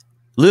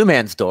Lou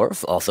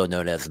Mansdorf, also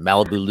known as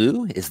Malibu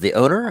Lou, is the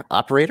owner,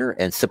 operator,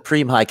 and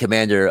supreme high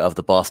commander of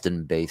the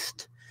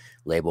Boston-based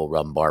label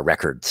Rum Bar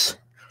Records.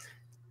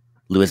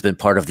 Lou has been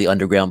part of the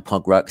underground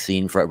punk rock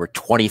scene for over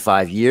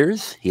 25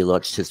 years. He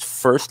launched his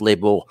first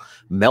label,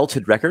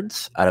 Melted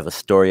Records, out of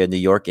Astoria, New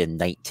York in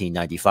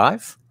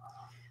 1995.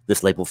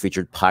 This label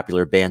featured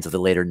popular bands of the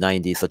later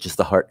 90s, such as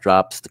the Heart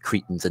Drops, the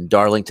Cretins, and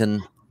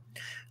Darlington.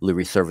 Lou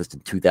resurfaced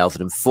in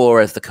 2004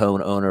 as the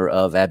co-owner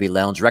of Abbey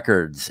Lounge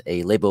Records,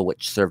 a label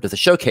which served as a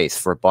showcase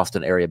for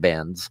Boston area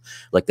bands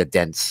like the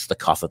Dents, the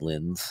Coffin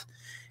Lins,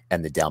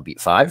 and the Downbeat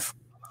Five.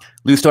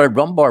 Lou started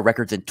Rum Bar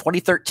Records in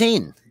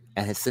 2013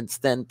 and has since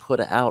then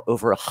put out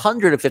over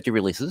 150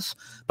 releases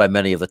by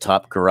many of the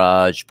top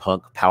garage,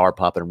 punk, power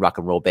pop, and rock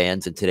and roll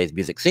bands in today's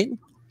music scene.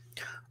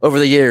 Over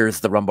the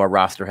years, the Rum Bar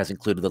roster has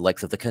included the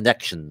likes of The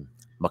Connection,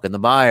 Muck and the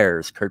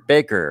Myers, Kurt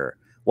Baker,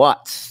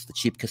 Watts, The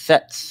Cheap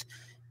Cassettes,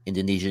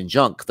 Indonesian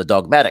Junk, The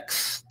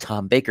Dogmatics,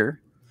 Tom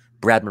Baker,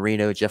 Brad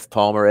Marino, Jeff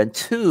Palmer, and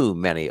too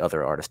many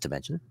other artists to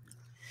mention.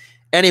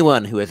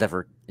 Anyone who has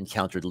ever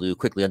encountered Lou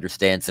quickly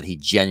understands that he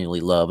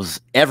genuinely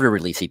loves every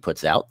release he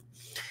puts out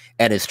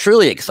and is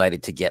truly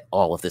excited to get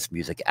all of this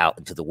music out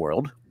into the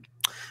world.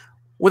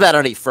 Without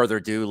any further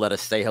ado, let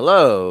us say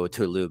hello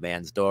to Lou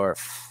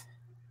Mansdorf.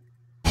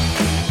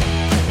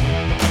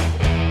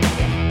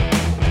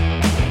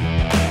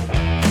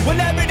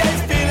 When every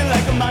day's feeling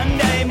like a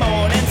Monday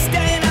morning,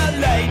 staying out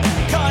late,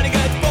 kinda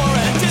gets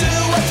boring. Do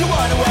what you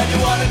wanna when you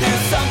wanna do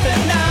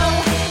something now.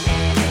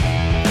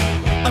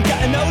 I'm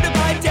getting older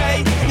by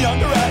day,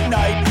 younger at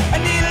night. I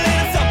need a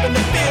little something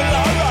to feel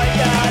alright.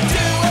 Yeah,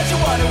 do what you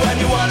wanna when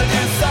you wanna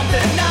do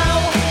something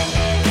now.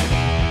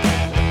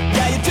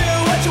 Yeah, you do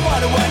what you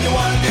wanna when you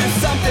wanna do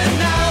something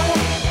now.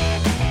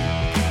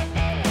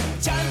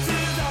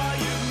 Chances are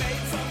you've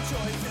made some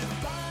choices,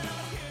 but I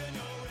don't hear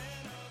no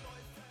inner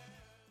voice.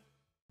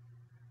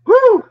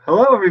 Woo!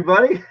 Hello,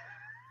 everybody.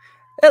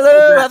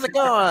 Hello, how's it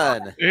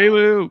going? Hey,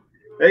 Lou.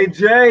 Hey,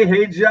 Jay.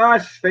 Hey,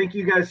 Josh. Thank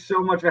you guys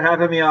so much for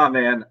having me on,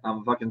 man.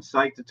 I'm fucking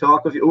psyched to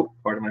talk with you. Oh,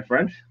 pardon my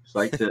French.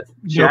 Psyched to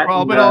chat. No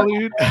problem at all,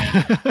 dude.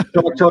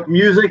 talk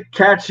music,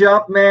 catch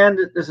up, man.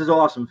 This is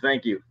awesome.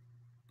 Thank you.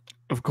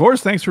 Of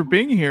course. Thanks for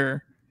being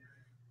here.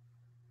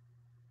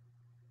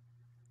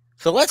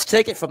 So let's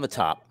take it from the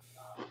top.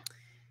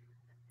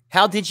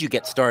 How did you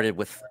get started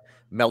with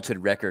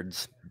Melted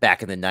Records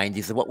back in the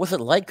 90s? And what was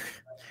it like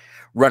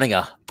running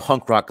a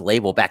punk rock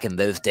label back in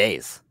those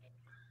days?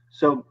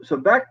 So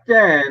back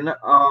then,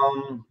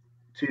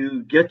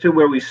 to get to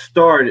where we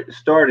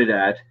started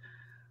at,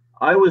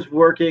 I was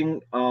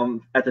working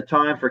at the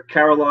time for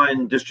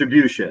Caroline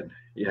Distribution.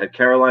 You had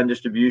Caroline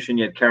Distribution,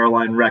 you had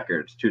Caroline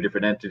Records, two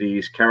different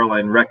entities.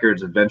 Caroline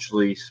Records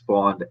eventually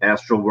spawned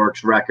Astral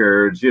Works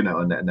Records, and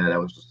that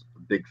was just a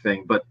big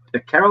thing. But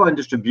at Caroline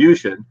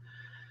Distribution,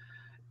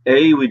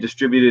 we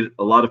distributed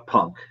a lot of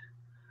punk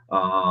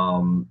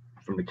from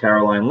the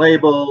Caroline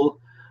label.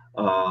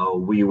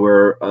 We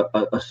were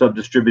a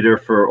sub-distributor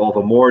for all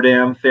the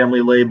Mordam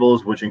family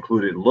labels, which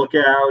included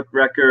Lookout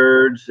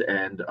Records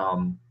and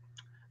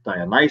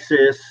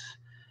Dionysus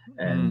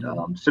and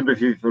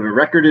Sympathy for the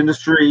Record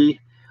Industry.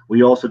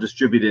 We also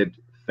distributed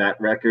Fat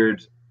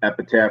Records,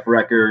 Epitaph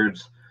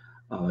Records,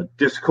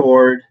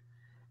 Discord,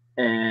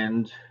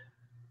 and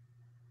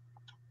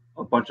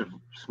a bunch of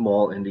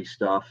small indie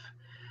stuff.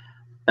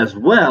 As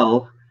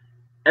well,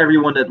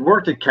 everyone that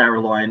worked at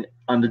Caroline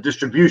on the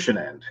distribution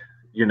end,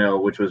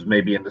 which was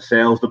maybe in the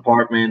sales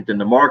department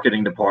and the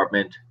marketing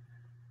department,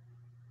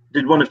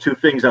 did one of two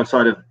things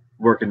outside of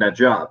working that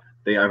job.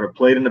 They either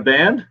played in a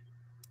band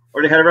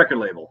or they had a record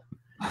label.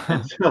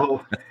 And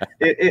so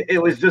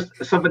it was just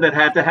something that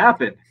had to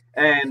happen.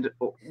 And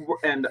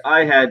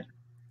I had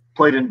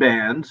played in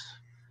bands.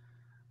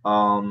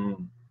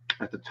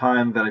 At the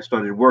time that I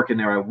started working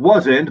there, I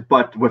wasn't,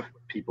 but with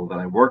people that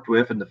I worked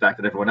with and the fact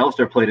that everyone else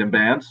there played in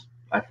bands,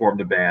 I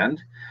formed a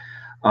band.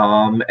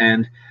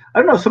 And I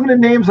don't know, some of the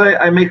names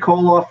I may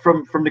call off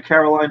from the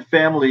Caroline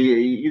family,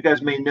 you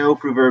guys may know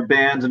through their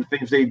bands and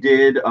things they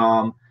did.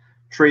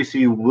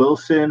 Tracy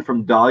Wilson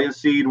from Dahlia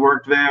Seed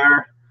worked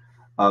there.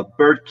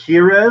 Bert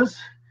Kirez,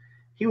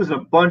 he was in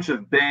a bunch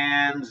of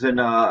bands, and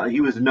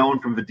he was known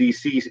from the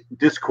DC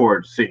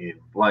Discord scene.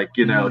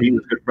 He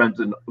was good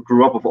friends and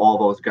grew up with all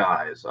those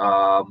guys.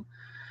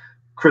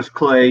 Chris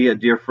Clay, a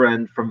dear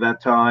friend from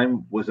that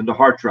time, was into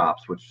Heart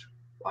Drops, which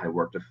I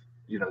worked with.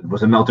 It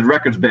was a Melted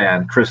Records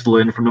band. Chris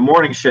Lynn from the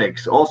Morning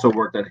Shakes also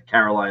worked at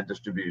Caroline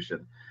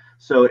Distribution.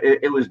 So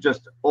it was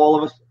just all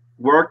of us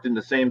worked in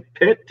the same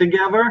pit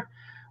together.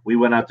 We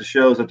went out to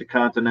shows at the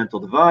Continental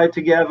Divide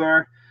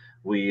together.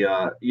 We,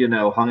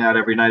 hung out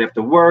every night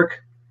after work.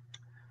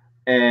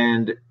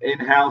 And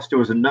in-house, there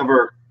was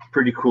another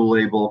pretty cool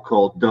label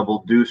called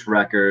Double Deuce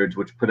Records,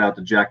 which put out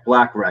the Jack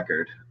Black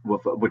record,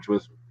 which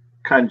was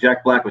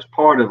Jack Black was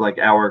part of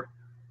our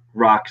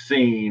rock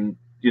scene,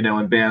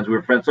 in bands. We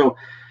were friends. So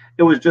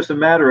it was just a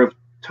matter of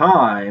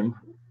time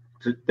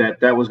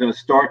that was going to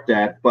start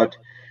that. But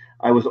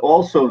I was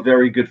also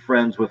very good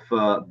friends with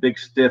Big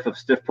Stiff of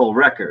Stiff Pull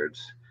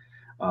Records.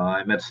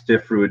 I met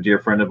Stiff through a dear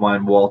friend of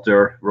mine,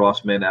 Walter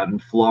Rossman, out in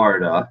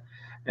Florida,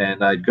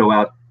 and I'd go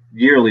out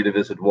yearly to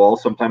visit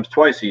Walt, sometimes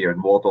twice a year.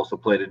 And Walt also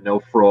played in No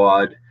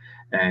Fraud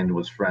and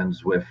was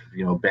friends with,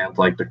 bands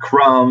like the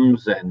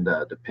Crumbs and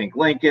the Pink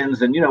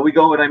Lincolns. And, we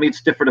go and I meet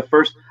Stiff for the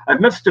first.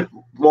 I've met Stiff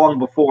long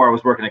before I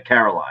was working at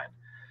Caroline.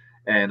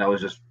 And I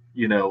was just,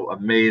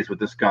 amazed with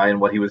this guy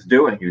and what he was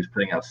doing. He was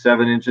putting out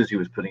 7-inches. He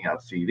was putting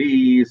out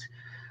CDs.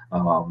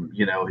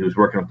 He was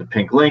working with the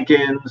Pink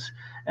Lincolns.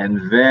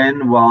 And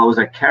then while I was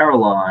at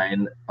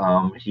Caroline,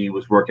 he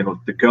was working with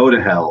the Go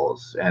to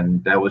Hells.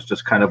 And that was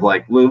just kind of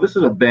like, Lou, this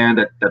is a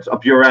band that's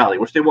up your alley,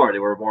 which they were. They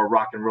were a more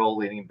rock and roll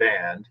leaning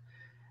band.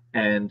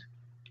 And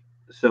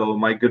so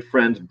my good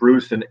friends,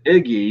 Bruce and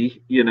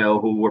Iggy,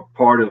 who were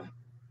part of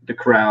the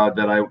crowd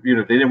that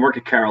they didn't work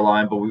at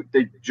Caroline, but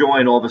they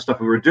joined all the stuff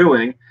we were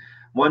doing.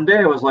 One day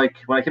I was like,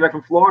 when I came back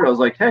from Florida, I was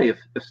like, hey, if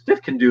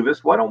Stiff can do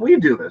this, why don't we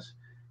do this?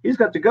 He's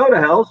got to Go to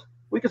Hells.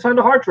 We can sign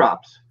the Heart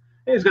Drops.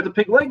 Hey, he's got the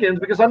Pink Lincolns.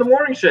 We can sign the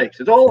Morning Shakes.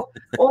 It's all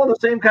the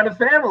same kind of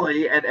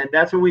family. And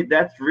that's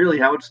really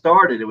how it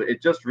started.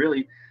 It just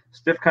really,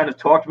 Stiff kind of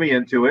talked me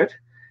into it.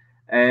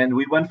 And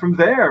we went from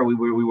there. We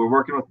were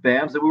working with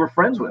bands that we were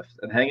friends with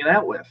and hanging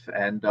out with.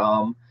 And,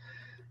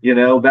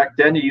 back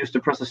then you used to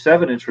press a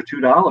 7-inch for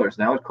 $2.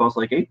 Now it costs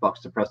like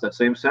 $8 to press that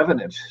same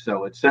 7-inch.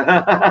 So it's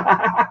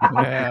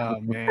yeah,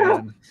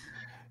 man.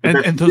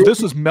 And so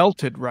this was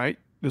Melted, right?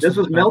 This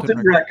was Melted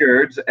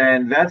Records,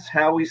 and that's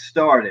how we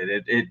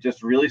started. It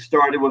just really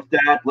started with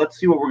that. Let's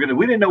see what we're gonna.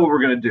 We didn't know what we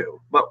were gonna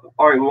do, but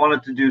all right, we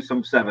wanted to do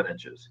some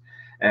 7-inches,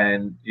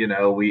 and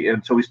so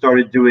we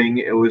started doing.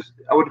 It was,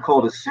 I wouldn't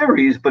call it a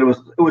series, but it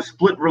was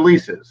split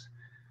releases.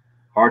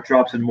 Heart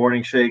Drops and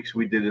Morning Shakes.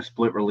 We did a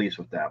split release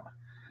with them.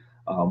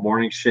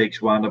 Morning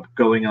Shakes wound up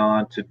going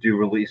on to do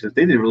releases.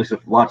 They did releases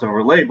with lots of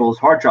our labels.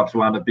 Heart Drops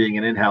wound up being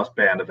an in-house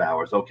band of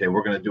ours. Okay,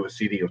 we're going to do a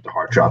CD with the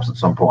Heart Drops at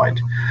some point.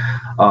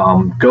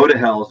 Go to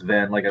Hells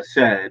then, like I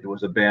said,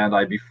 was a band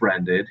I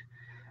befriended,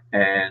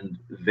 and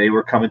they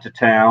were coming to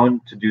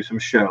town to do some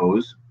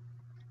shows.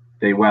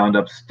 They wound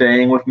up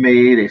staying with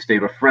me. They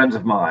stayed with friends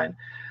of mine.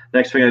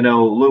 Next thing I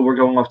know, Lou, we're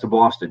going off to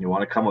Boston. You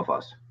want to come with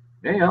us?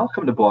 Yeah, I'll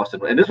come to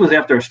Boston. And this was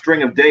after a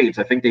string of dates.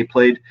 I think they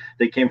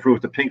came through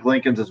with the Pink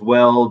Lincolns as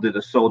well, did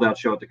a sold-out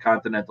show at the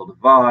Continental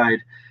Divide,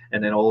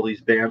 and then all these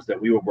bands that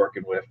we were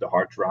working with, the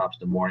Heart Drops,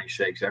 the Morning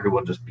Shakes,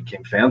 everyone just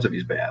became fans of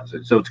these bands.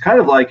 And so it's kind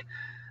of like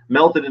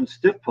Melted and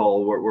Stiff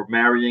Pole were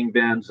marrying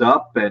bands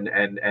up and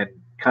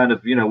kind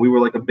of, we were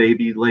like a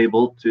baby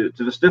label to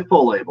the Stiff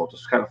Pole label,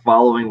 just kind of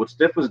following what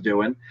Stiff was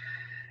doing.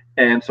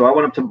 And so I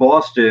went up to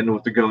Boston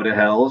with the Go to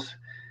Hells.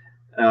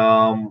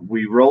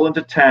 We roll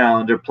into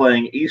town. They're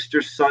playing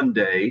Easter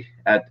Sunday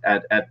at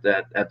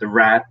the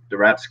Rat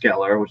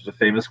Skeller, which is a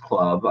famous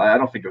club. I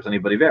don't think there was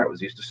anybody there. It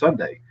was Easter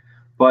Sunday,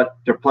 but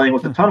they're playing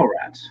with the Tunnel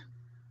Rats,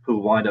 who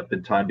wind up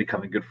in time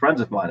becoming good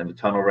friends of mine. And the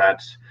Tunnel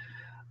Rats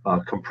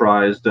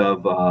comprised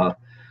of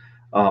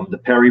the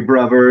Perry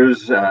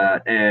brothers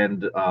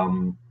and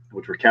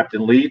which were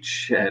Captain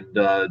Leach and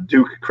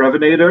Duke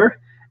Crevenator.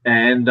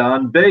 And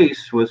on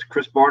bass was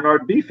Chris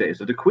Barnard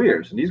B-Face of the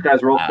Queers. And these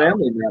guys were all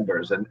family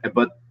members.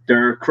 But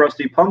their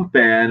crusty punk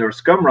band or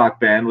scum rock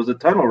band was the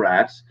Tunnel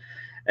Rats.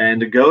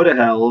 And the Go to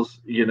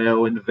Hells,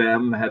 and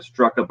them had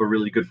struck up a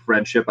really good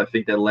friendship. I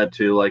think that led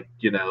to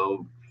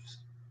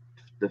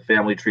the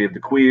family tree of the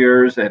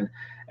Queers. And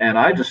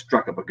I just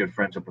struck up a good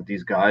friendship with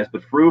these guys.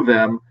 But through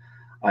them,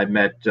 I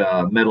met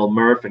Metal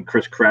Murph and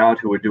Chris Crowd,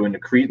 who were doing the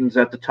Cretans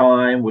at the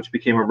time, which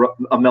became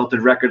a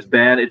Melted Records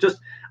band. It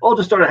all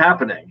just started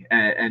happening.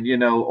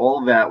 And all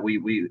of that,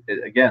 we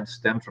again,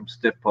 stemmed from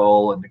Stiff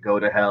Pole and the Go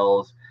to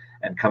Hells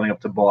and coming up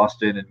to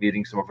Boston and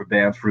meeting some of our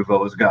bands through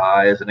those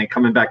guys. And then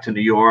coming back to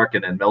New York,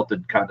 and then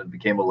Melted kind of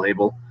became a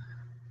label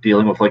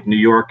dealing with New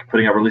York,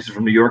 putting out releases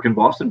from New York and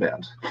Boston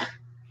bands.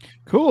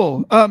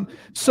 Cool.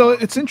 So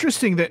it's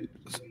interesting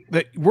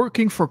that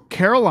working for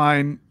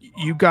Caroline,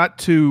 you got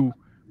to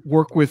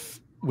work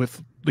with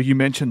you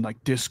mentioned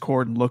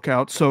Discord and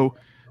Lookout. So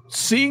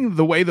seeing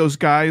the way those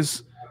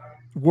guys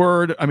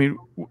were, I mean,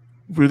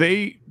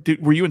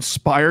 were you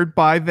inspired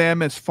by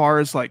them as far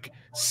as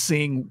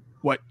seeing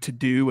what to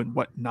do and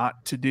what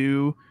not to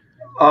do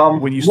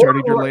when you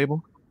started your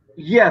label?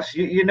 Yes,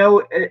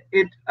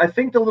 I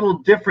think the little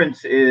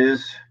difference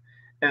is,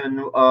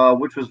 and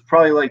which was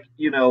probably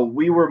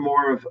we were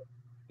more of,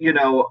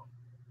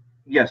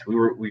 yes,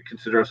 we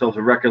consider ourselves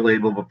a record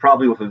label, but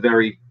probably with a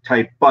very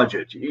tight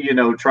budget,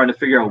 trying to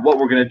figure out what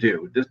we're going to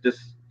do.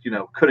 This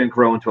couldn't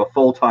grow into a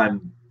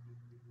full-time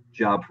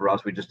job for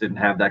us. We just didn't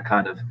have that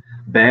kind of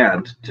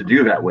band to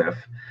do that with.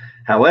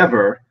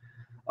 However,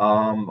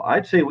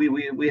 I'd say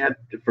we had,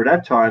 for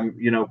that time,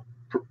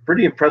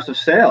 pretty impressive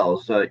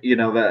sales, but you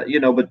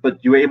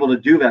were able to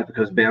do that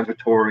because bands were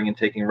touring and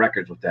taking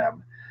records with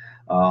them.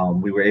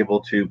 We were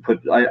able to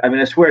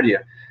I swear to you,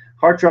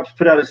 Heart Drops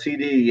put out a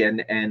CD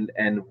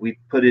and we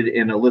put it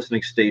in a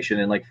listening station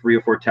in 3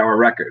 or 4 Tower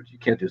Records. You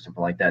can't do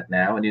something like that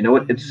now. And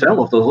it'd sell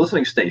off those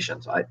listening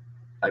stations.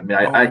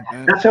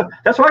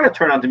 That's how I got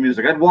turned on to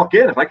music. I'd walk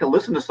in, if I could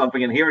listen to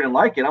something and hear it and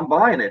like it, I'm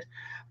buying it.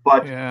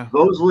 But Yeah.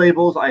 those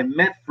labels I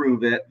met through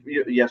that,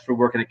 yes, for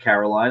working at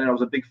Caroline, and I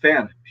was a big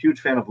fan,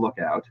 huge fan of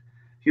Lookout,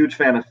 huge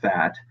fan of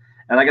Fat,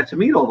 and I got to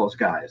meet all those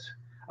guys.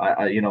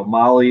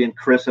 Molly and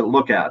Chris at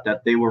Lookout,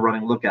 that they were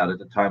running Lookout at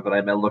the time, but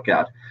I met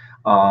Lookout.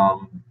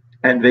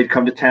 And they'd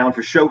come to town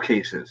for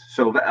showcases.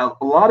 So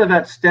a lot of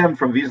that stemmed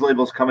from these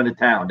labels coming to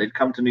town. They'd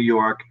come to New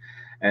York,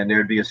 and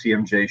there'd be a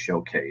CMJ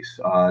showcase.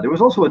 There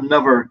was also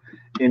another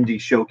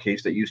indie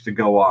showcase that used to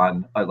go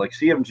on, like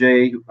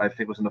CMJ, I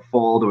think was in the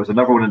fall. There was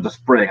another one in the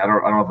spring. I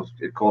don't know if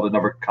it's called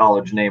another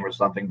college name or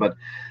something. But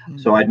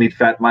so I'd meet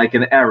Fat Mike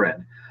and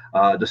Aaron,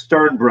 the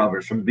Stern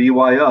brothers from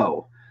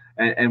BYO.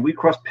 And we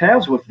crossed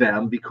paths with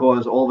them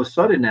because all of a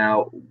sudden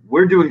now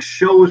we're doing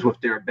shows with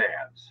their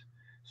bands.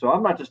 So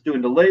I'm not just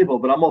doing the label,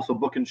 but I'm also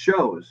booking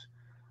shows.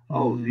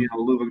 Oh,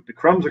 Lou, the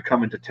Crumbs are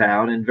coming to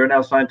town, and they're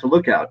now signed to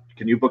Lookout.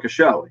 Can you book a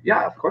show?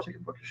 Yeah, of course I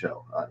can book a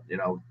show.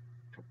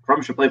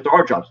 Crumbs should play with the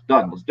Hard Drops.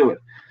 Done. Let's do it.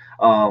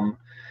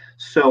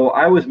 So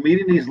I was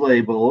meeting these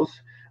labels.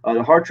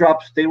 The Hard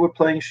Drops, they were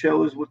playing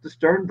shows with the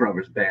Stern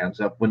Brothers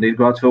bands up when they'd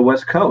go out to the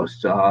West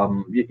Coast.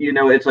 We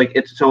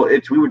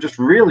were just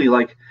really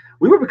like,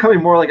 we were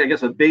becoming more like, I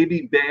guess, a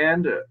baby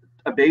band,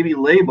 a baby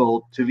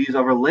label to these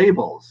other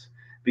labels,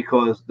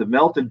 because the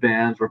Melted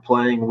bands were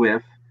playing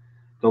with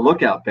the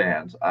Lookout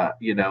bands.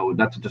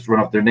 Not to just run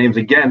off their names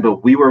again,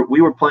 but we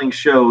were playing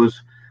shows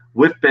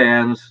with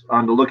bands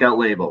on the Lookout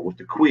label, with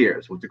the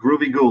Queers, with the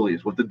Groovy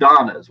Ghoulies, with the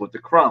Donnas, with the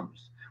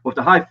Crumbs, with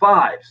the High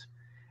Fives.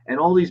 And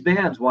all these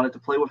bands wanted to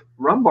play with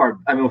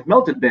with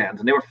Melted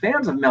bands, and they were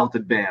fans of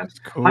Melted bands.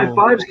 Cool. High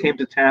Fives came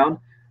to town.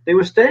 They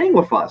were staying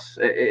with us.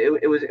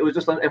 It was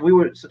just, and we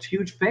were such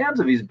huge fans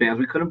of these bands.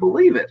 We couldn't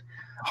believe it.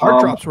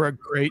 Hard Drops were a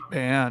great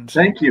band.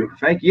 Thank you.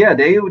 Yeah,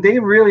 they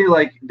really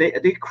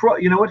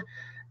you know what?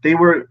 They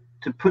were,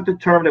 to put the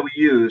term that we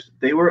used,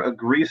 they were a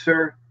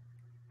greaser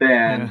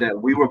band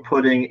that we were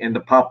putting in the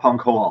pop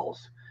punk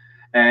halls.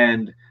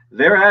 And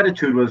their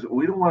attitude was,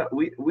 we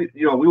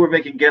were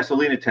making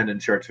gasoline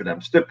attendant shirts for them.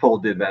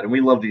 Stippole did that, and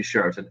we love these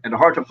shirts. And the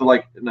Hard Drops were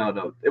like,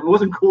 no, it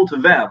wasn't cool to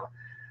them.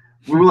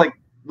 We were like,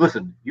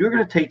 listen, you're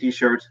going to take these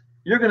shirts,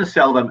 you're going to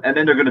sell them, and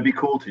then they're going to be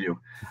cool to you.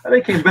 And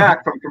they came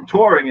back from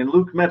touring, and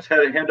Luke Metz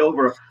had to hand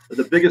over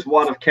the biggest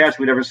wad of cash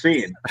we'd ever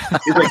seen.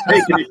 He's like,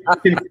 hey,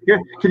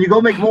 can you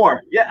go make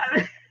more? Yeah.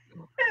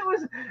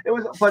 It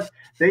was, but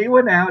they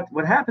went out.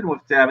 What happened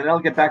with them, and I'll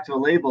get back to the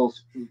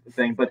labels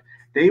thing, but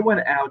they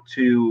went out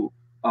to,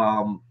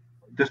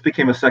 this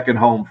became a second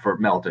home for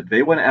Melted.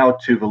 They went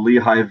out to the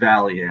Lehigh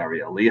Valley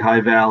area, Lehigh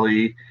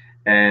Valley,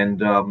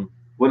 and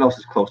what else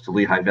is close to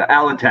Lehigh Valley?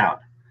 Allentown.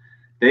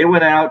 They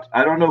went out.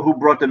 I don't know who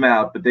brought them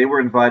out, but they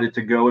were invited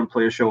to go and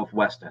play a show with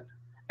Weston,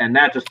 and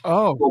that just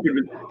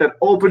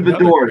opened the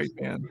doors.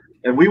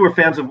 And we were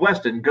fans of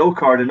Weston, Go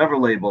Kart, another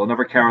label,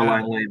 another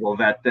Caroline label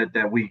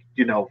that we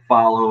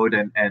followed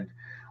and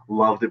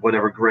loved it.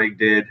 Whatever Greg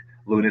did,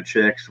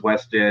 Lunatics,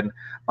 Weston.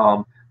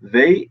 And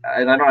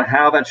I don't know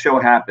how that show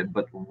happened,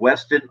 but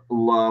Weston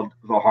loved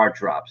the Hard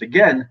Drops.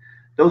 Again,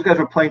 those guys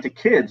were playing to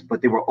kids,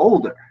 but they were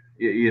older.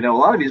 A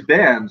lot of these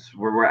bands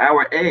were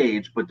our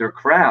age, but their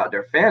crowd,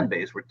 their fan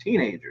base were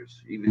teenagers,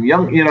 even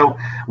young,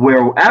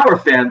 where our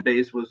fan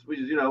base was,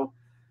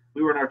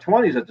 we were in our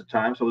 20s at the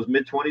time, so it was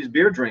mid-20s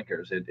beer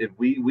drinkers.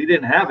 We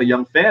didn't have a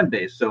young fan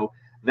base. So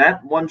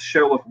that one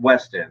show with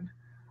Weston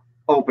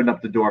opened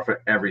up the door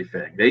for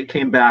everything. They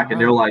came back and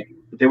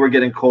they were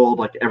getting called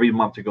like every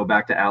month to go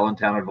back to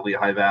Allentown or the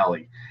Lehigh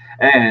Valley.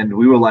 And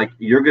we were like,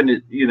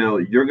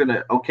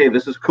 okay,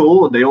 this is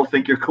cool. And they all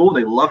think you're cool.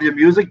 They love your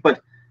music, but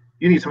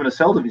you need someone to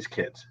sell to these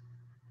kids.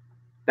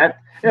 That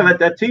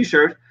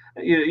T-shirt,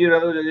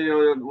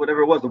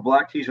 whatever it was, the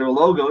black T-shirt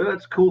logo,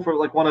 that's cool for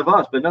like one of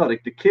us. But no,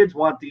 the kids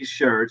want these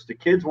shirts. The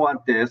kids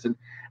want this, and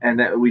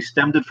that we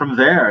stemmed it from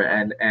there.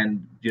 And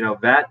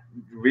that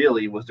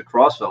really was the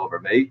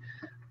crossover, mate.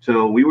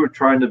 So we were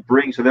trying to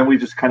bring. So then we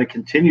just kind of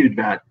continued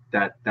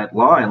that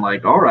line.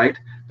 Like, all right,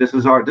 this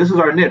is our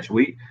niche.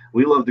 We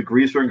love the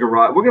greaser and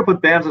garage. We're gonna put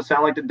bands that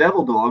sound like the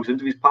Devil Dogs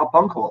into these pop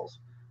punk halls,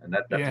 and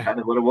that's kind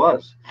of what it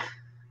was.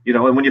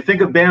 And when you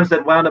think of bands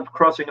that wound up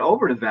crossing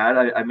over to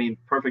that, I mean,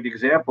 perfect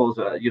examples.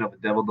 The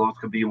Devil Dogs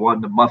could be one,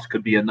 the Muffs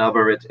could be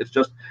another. It's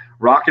just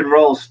rock and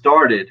roll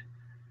started,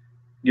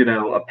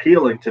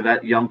 appealing to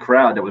that young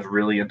crowd that was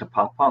really into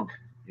pop punk.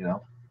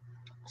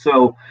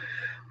 So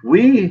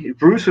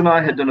Bruce and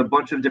I had done a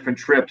bunch of different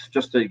trips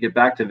just to get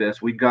back to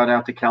this. We'd gone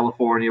out to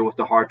California with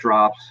the Hard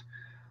Drops,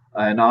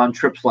 and on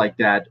trips like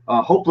that.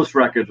 Hopeless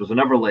Records was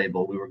another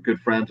label. We were good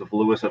friends with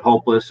Lewis at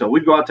Hopeless, so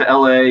we'd go out to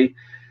L.A.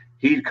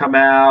 He'd come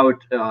out,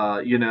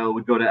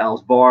 we'd go to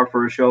Al's Bar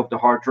for a show with the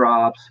Hard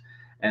Drops,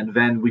 and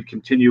then we'd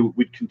continue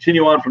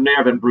on from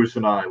there. Then Bruce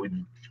and I, we'd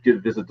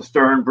visit the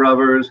Stern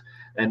Brothers,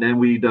 and then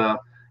we'd,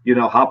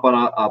 hop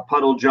on a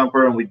puddle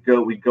jumper, and we'd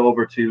go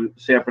over to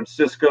San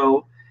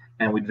Francisco,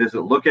 and we'd visit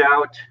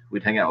Lookout.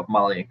 We'd hang out with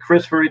Molly and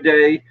Chris for a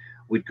day.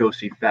 We'd go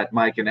see Fat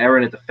Mike and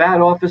Aaron at the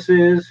Fat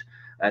offices.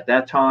 At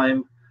that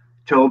time,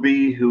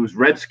 Toby, whose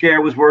Red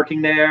Scare, was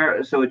working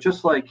there. So it's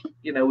just like,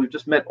 we've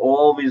just met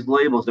all these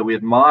labels that we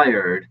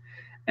admired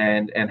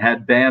and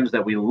had bands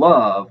that we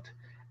loved.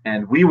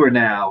 and we were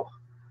now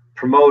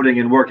promoting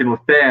and working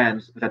with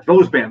bands that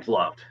those bands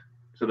loved.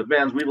 So the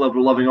bands we loved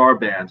were loving our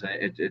bands, and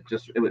it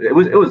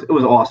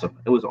was awesome.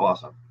 It was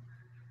awesome.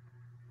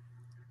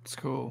 It's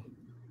cool.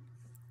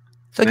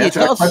 So can you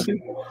tell us?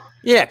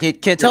 Yeah, can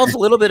you tell us a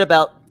little bit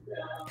about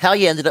how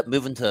you ended up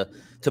moving to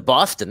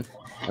Boston,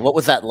 and what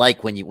was that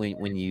like when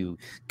you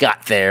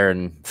got there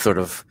and sort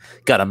of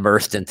got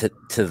immersed into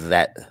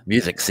that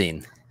music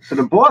scene? So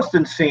the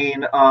Boston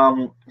scene,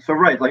 so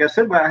right, like I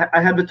said,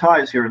 I had the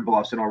ties here in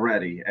Boston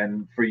already,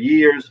 and for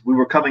years we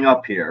were coming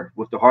up here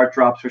with the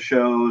Heartthrobs for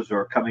shows,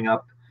 or coming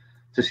up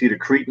to see the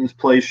Cretins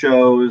play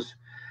shows,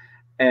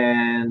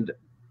 and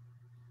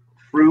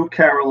through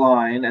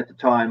Caroline at the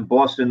time,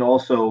 Boston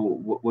also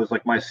was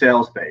like my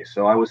sales base.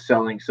 So I was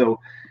selling. So,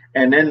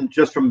 and then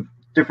just from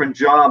different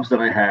jobs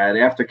that I had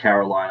after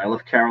Caroline, I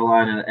left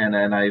Caroline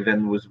and I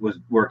then was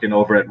working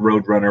over at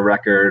Roadrunner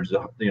Records,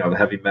 the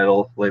heavy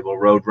metal label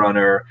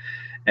Roadrunner,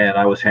 and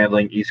I was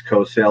handling East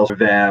Coast sales for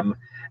them.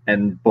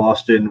 And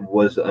Boston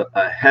was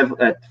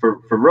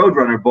for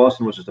Roadrunner.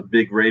 Boston was just a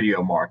big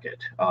radio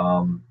market,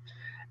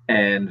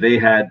 and they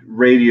had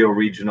radio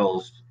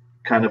regionals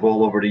kind of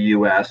all over the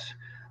U.S.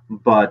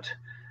 But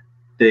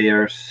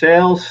their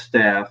sales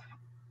staff,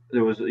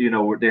 there was,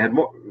 they had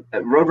more.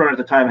 Roadrunner at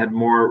the time had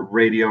more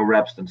radio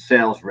reps than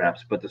sales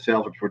reps, but the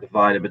sales reps were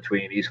divided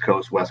between East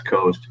Coast, West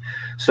Coast.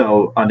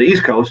 So on the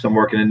East Coast, I'm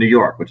working in New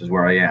York, which is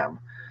where I am.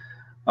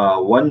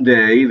 One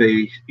day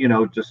they,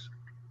 just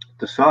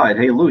decide,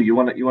 hey Lou, you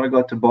want to go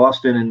out to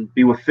Boston and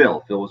be with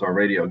Phil. Phil was our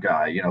radio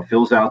guy.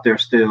 Phil's out there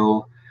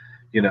still.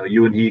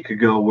 You and he could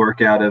go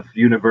work out of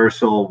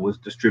Universal was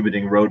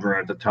distributing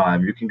Roadrunner at the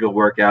time. You can go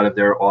work out of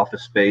their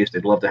office space.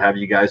 They'd love to have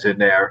you guys in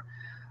there.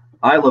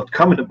 I loved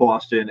coming to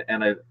Boston,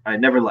 and I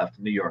never left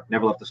New York,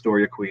 never left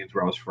Astoria, Queens,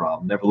 where I was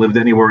from, never lived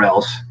anywhere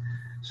else.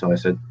 So I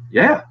said,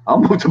 yeah,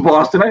 I'll move to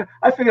Boston.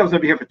 I figured I was going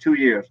to be here for 2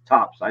 years,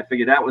 tops. I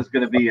figured that was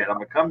going to be it. I'm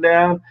going to come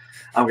down.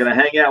 I'm going to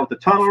hang out with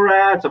the Tunnel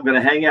Rats. I'm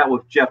going to hang out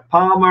with Jeff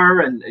Palmer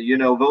and,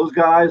 those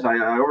guys.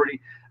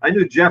 I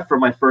knew Jeff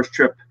from my first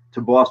trip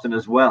to Boston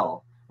as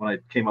well, when I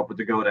came up with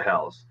the Go to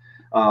Hells.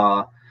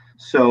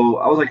 So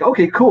I was like,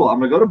 okay, cool. I'm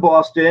going to go to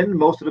Boston.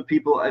 Most of the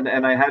people, and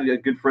I had a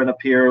good friend up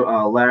here,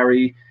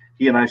 Larry.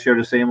 He and I share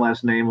the same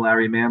last name,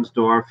 Larry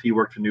Mansdorf. He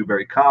worked for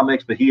Newberry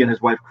Comics, but he and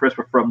his wife, Chris,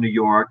 were from New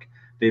York.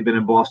 They've been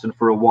in Boston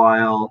for a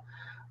while.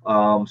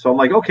 So I'm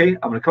like, okay,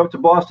 I'm going to come to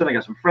Boston. I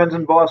got some friends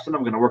in Boston.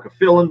 I'm going to work with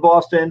Phil in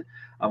Boston.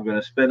 I'm going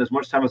to spend as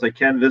much time as I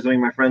can visiting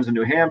my friends in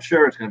New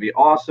Hampshire. It's going to be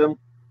awesome.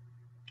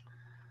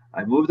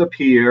 I moved up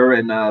here,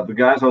 and the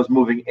guys I was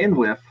moving in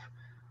with,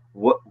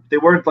 they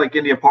weren't like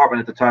in the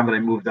apartment at the time that I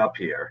moved up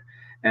here.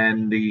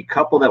 And the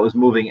couple that was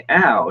moving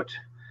out,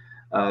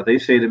 they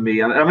say to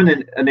me, I'm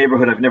in a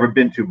neighborhood I've never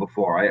been to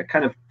before. I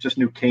kind of just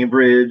knew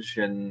Cambridge,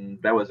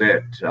 and that was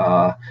it.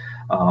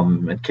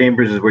 And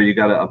Cambridge is where you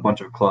got a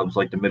bunch of clubs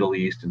like the Middle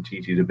East and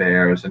TT the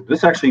Bears. And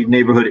this actually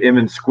neighborhood,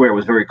 Emmons Square,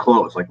 was very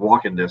close, like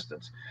walking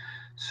distance.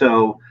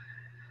 So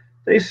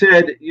they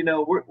said, I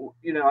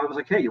was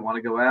like, hey, you want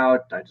to go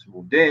out? I just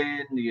moved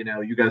in.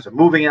 You guys are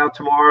moving out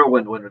tomorrow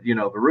when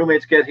the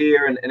roommates get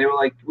here. And they were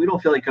like, we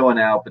don't feel like going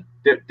out, but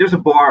there's a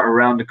bar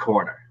around the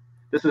corner.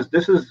 This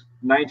is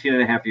 19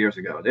 and a half years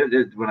ago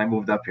when I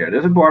moved up here.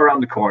 There's a bar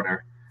around the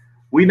corner.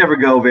 We never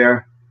go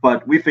there,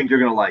 but we think you're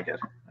going to like it.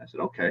 I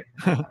said, okay,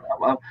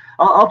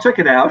 I'll check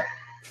it out.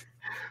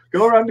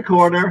 Go around the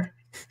corner,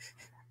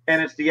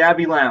 and it's the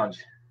Abbey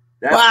Lounge.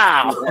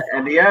 Wow.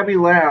 And the Abbey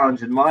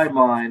Lounge, in my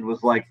mind,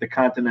 was like the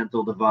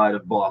Continental Divide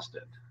of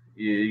Boston.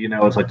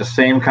 It's like the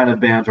same kind of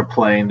bands are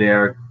playing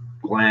there: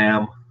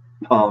 glam,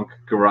 punk,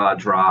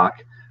 garage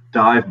rock,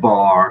 dive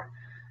bar,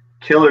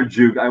 killer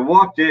juke. I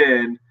walked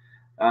in,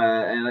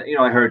 and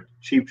I heard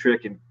Cheap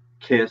Trick and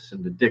Kiss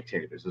and the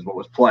Dictators is what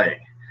was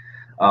playing.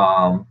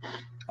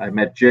 I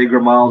met Jay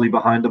Grimaldi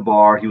behind the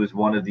bar. He was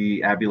one of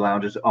the Abbey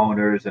Lounge's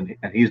owners, and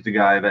he's the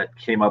guy that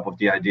came up with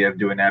the idea of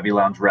doing Abbey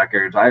Lounge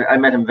Records. I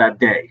met him that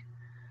day.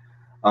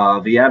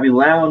 The Abbey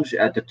Lounge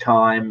at the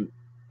time,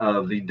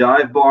 the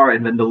dive bar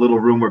and then the little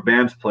room where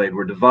bands played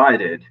were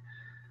divided.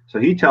 So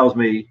he tells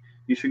me,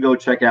 you should go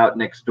check out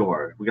next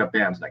door. We got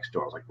bands next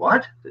door. I was like,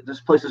 what?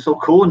 This place is so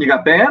cool and you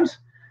got bands?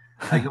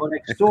 I go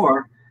next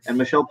door, and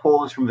Michelle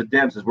Polis from the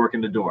Debs is working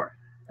the door.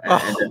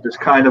 And it just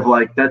kind of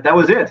like that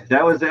was it.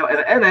 That was it.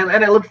 And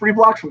I lived 3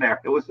 blocks from there.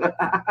 It was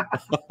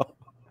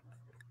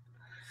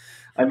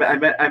I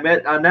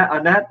met on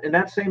that in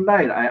that same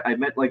night. I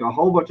met like a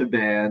whole bunch of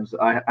bands.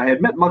 I had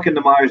met Muck and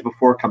the Myers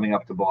before coming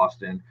up to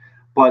Boston,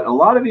 but a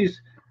lot of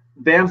these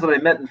bands that I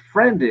met and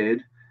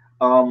friended,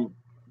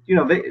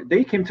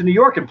 they came to New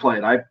York and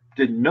played. I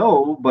didn't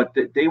know, but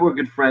they were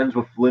good friends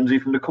with Lindsay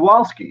from the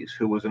Kowalskis,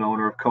 who was an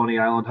owner of Coney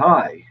Island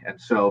High,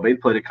 and so they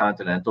played at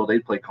Continental. They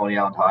played Coney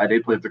Island High. They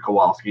played the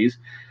Kowalskis,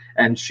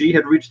 and she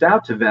had reached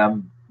out to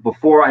them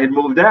before I had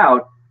moved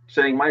out,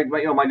 saying, my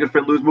good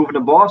friend Lou's moving to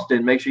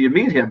Boston. Make sure you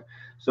meet him.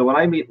 So when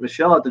I meet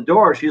Michelle at the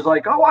door, she's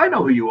like, oh, I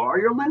know who you are.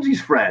 You're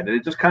Lindsay's friend. And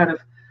it just kind of,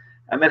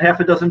 I met half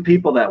a dozen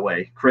people that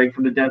way. Craig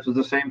from the Dents was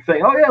the same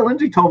thing. Oh, yeah,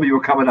 Lindsay told me you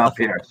were coming up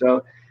here.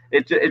 So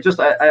it just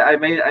I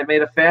made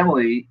a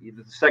family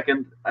the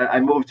second I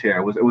moved here.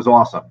 It was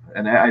awesome,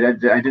 and I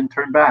didn't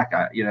turn back.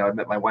 I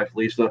met my wife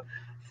Lisa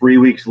 3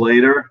 weeks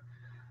later.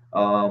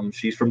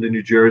 She's from the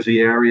New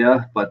Jersey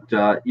area, but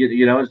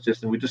it's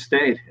just we just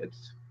stayed.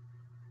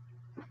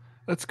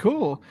 That's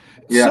cool.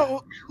 Yeah.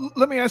 So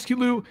let me ask you,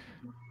 Lou,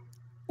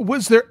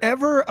 was there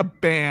ever a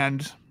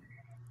band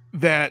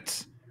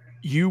that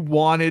you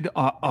wanted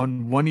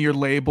on one of your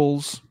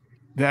labels,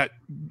 that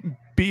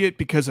be it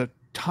because of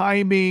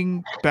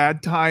timing,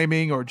 bad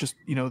timing, or just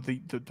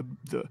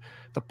the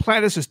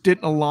planets just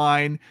didn't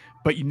align,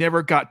 but you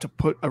never got to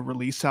put a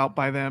release out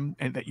by them,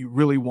 and that you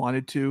really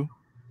wanted to?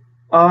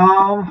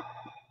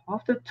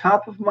 Off the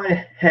top of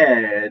my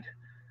head,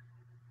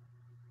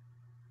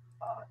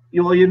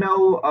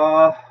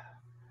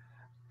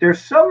 there's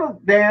some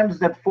bands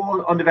that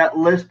fall under that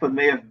list, but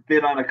may have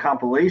been on a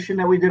compilation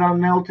that we did on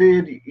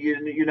Melted.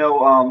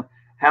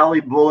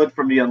 Hallie Bullitt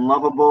from the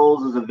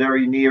Unlovables is a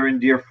very near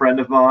and dear friend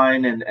of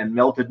mine, and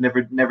Melted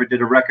never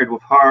did a record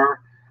with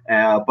her,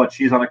 but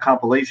she's on a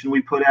compilation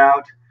we put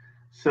out.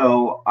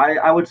 So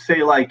I would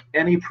say, like,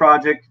 any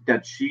project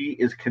that she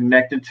is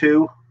connected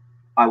to,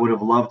 I would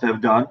have loved to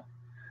have done.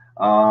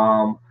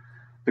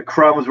 The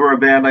Crumbs were a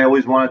band I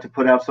always wanted to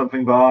put out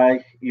something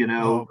by.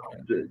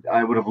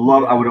 I would have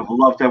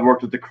loved to have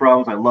worked with the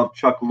Crumbs. I love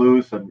Chuck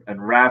Luce and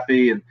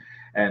Raffi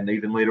and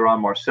even later on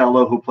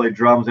Marcello, who played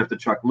drums after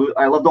Chuck Luce.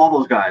 I loved all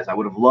those guys. I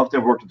would have loved to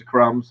have worked with the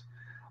Crumbs.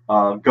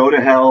 Go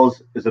to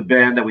Hells is a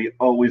band that we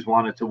always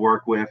wanted to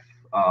work with.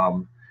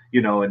 And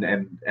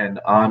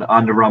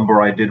on the Rum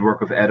Bar, I did work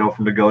with Edo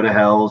from the Go to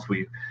Hells.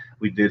 We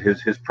did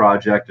his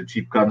project, the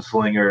Cheap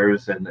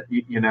Gunslingers, and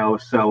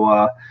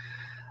so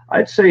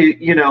I'd say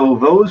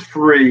those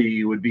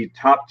three would be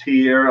top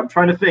tier. I'm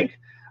trying to think.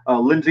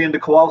 Lindsay and the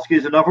Kowalski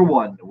is another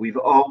one. We've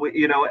always,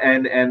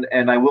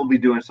 and I will be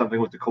doing something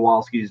with the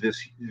Kowalskis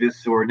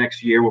this or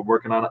next year. We're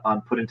working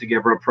on putting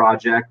together a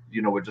project.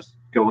 We're just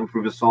going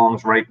through the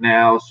songs right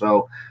now.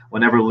 So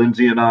whenever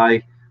Lindsay and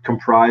I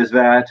comprise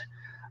that,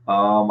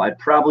 I'd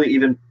probably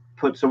even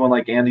put someone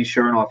like Andy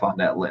Chernoff on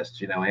that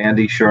list.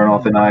 Andy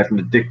Chernoff and I from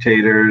the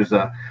Dictators.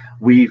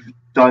 We've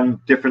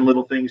done different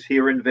little things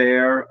here and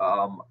there.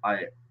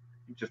 I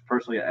just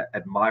personally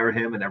admire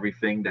him and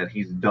everything that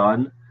he's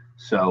done.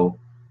 So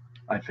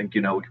I think,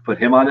 we could put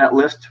him on that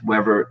list,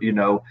 whoever,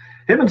 him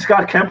and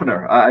Scott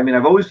Kempner.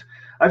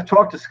 I've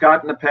talked to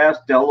Scott in the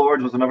past. Del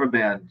Lords was another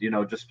band,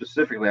 just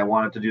specifically, I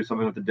wanted to do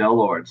something with the Del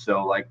Lords.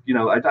 So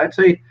I'd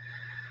say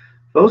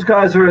those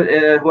guys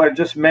are who I've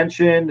just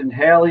mentioned, and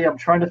Haley. I'm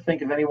trying to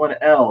think of anyone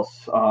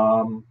else.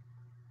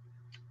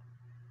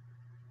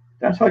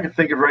 That's what I can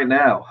think of right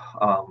now.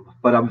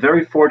 But I'm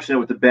very fortunate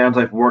with the bands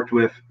I've worked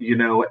with,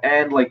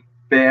 and like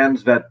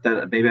bands that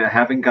maybe I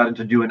haven't gotten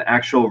to do an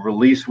actual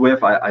release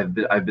with. I've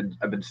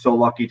been so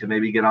lucky to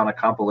maybe get on a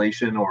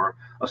compilation or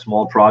a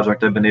small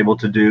project I've been able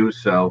to do.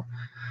 So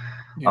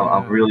yeah.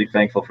 I'm really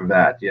thankful for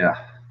that. Yeah.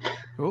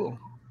 Cool.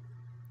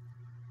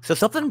 So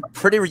something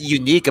pretty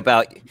unique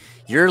about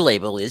your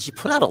label is you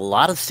put out a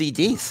lot of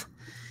CDs.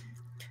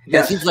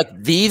 Yes. It seems like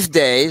these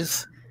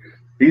days.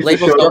 These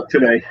showed up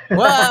today.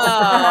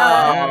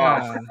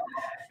 Wow.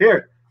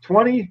 Here,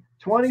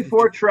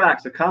 24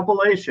 tracks, a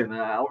compilation.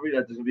 I'll read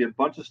that. There's gonna be a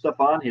bunch of stuff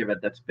on here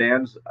that's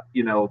bands.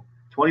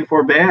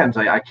 24 bands.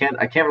 I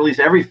can't release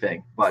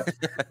everything, but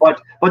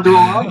they're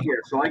all on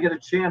here, so I get a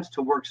chance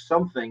to work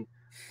something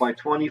by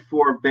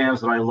 24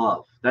 bands that I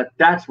love.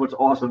 That's what's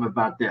awesome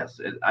about this.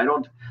 I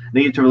don't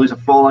need to release a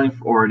full length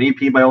or an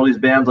EP by all these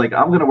bands. Like,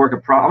 I'm gonna work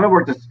I'm gonna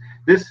work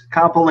this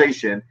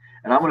compilation,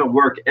 and I'm gonna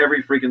work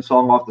every freaking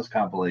song off this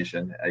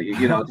compilation.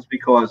 Just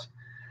because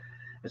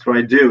it's what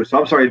I do. So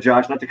I'm sorry,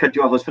 Josh, not to cut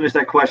you off. Let's finish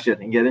that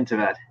question and get into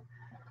that.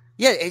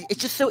 Yeah,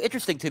 it's just so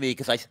interesting to me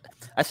because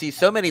I see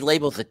so many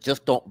labels that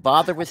just don't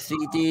bother with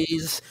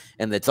CDs,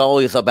 and it's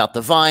always about the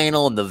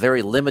vinyl and the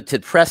very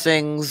limited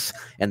pressings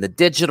and the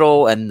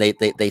digital, and they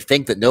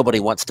think that nobody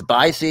wants to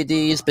buy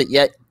CDs, but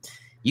yet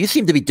you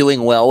seem to be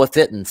doing well with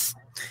it and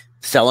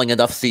selling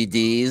enough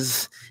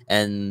CDs,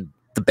 and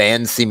the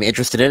bands seem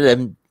interested in it.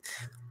 And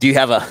do you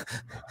have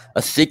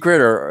a secret,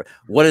 or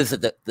what is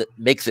it that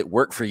makes it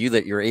work for you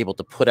that you're able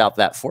to put out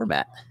that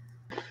format?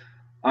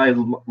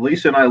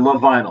 Lisa and I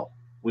love vinyl.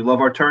 We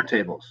love our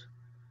turntables.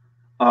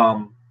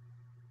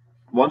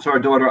 Once our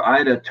daughter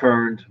Ida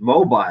turned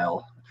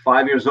mobile,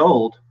 5 years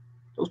old,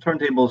 those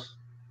turntables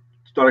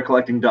started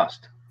collecting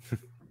dust.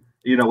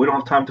 We don't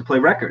have time to play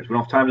records. We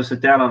don't have time to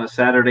sit down on a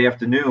Saturday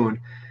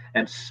afternoon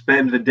and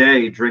spend the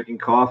day drinking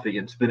coffee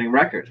and spinning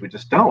records. We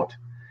just don't.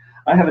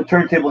 I have a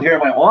turntable here in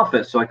my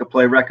office so I can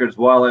play records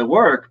while I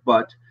work,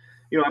 but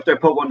after I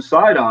put one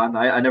side on,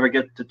 I never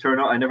get to turn.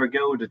 I never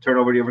go to turn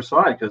over the other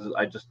side because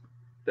I just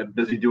am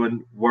busy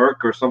doing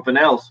work or something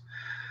else.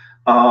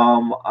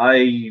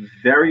 I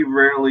very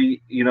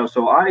rarely,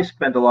 so I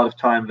spent a lot of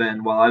time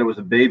then while I was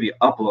a baby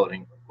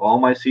uploading all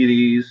my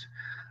CDs,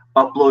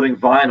 uploading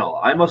vinyl.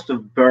 I must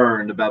have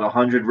burned about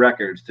 100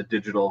 records to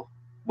digital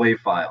WAV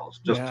files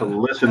just to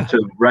listen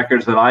to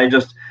records that I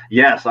just,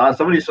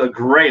 some of these are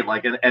great,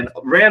 like, and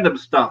random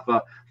stuff,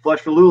 Flush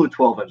for Lulu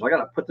 12-inch. I got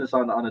to put this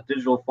on a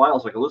digital file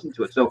so I can listen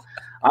to it. So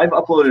I've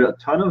uploaded a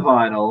ton of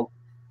vinyl,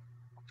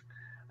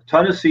 a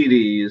ton of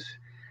CDs,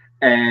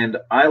 and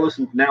I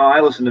listen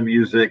to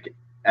music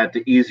at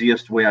the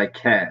easiest way I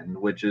can,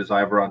 which is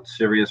either on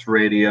Sirius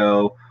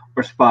Radio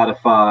or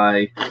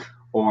Spotify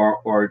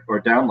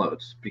or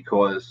downloads,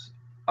 because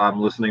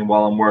I'm listening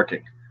while I'm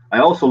working. I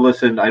also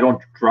listen. I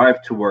don't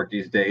drive to work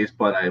these days,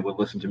 but I would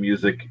listen to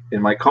music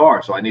in my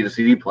car, so I need a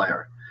CD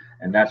player,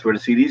 and that's where the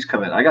CDs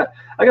come in. I got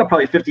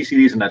probably 50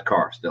 CDs in that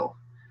car still,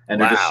 and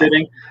they're just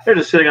sitting. They're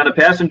just sitting on the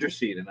passenger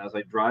seat, and as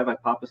I drive, I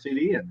pop a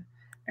CD in,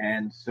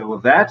 and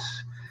so that's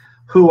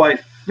who I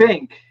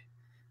think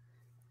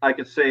I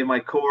could say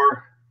my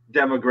core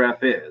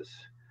demographic is.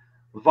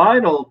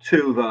 Vinyl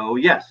too, though.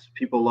 Yes,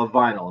 people love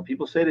vinyl, and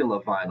people say they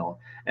love vinyl,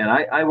 and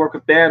I work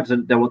with bands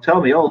that will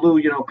tell me, "Oh,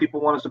 Lou,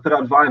 people want us to put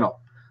out vinyl."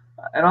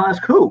 And I'll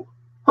ask who?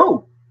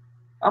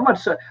 I'm not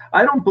saying.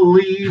 I don't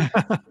believe.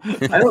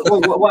 I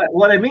don't.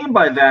 What I mean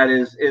by that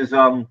is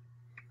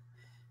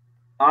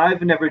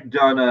I've never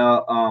done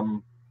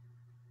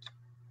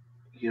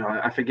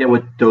I forget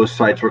what those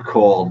sites were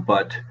called,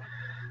 but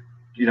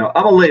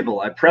I'm a label.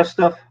 I press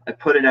stuff, I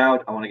put it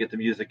out. I want to get the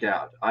music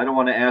out. I don't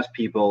want to ask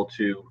people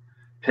to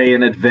pay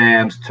in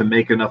advance to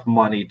make enough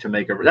money to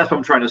make that's what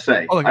I'm trying to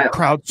say. Oh, like a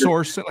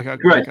crowdsource it,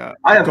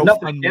 I have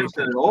nothing against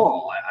it at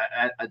all.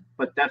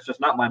 But that's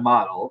just not my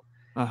model.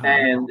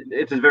 And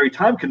it's a very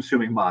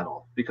time-consuming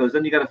model, because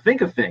then you got to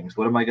think of things.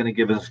 What am I going to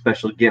give as a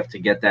special gift to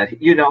get that?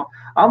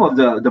 I'm of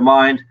the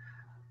mind.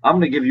 I'm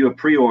going to give you a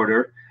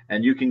pre-order,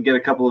 and you can get a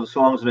couple of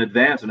songs in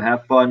advance and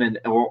have fun,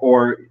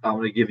 or I'm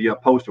going to give you a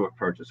poster of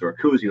purchase or a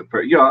koozie of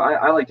purchase.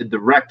 I like to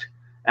direct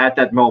at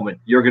that moment.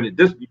 You're going to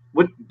this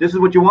is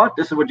what you want.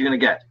 This is what you're going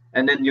to get,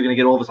 and then you're going to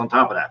get all this on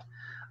top of that.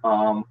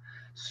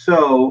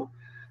 So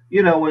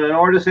when an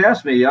artist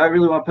asked me, I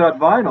really want to put out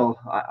vinyl,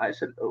 I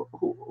said,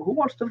 who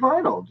wants the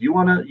vinyl? Do you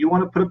want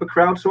to put up a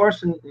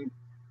crowdsource and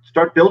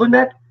start building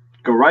that?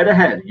 Go right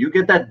ahead. You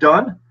get that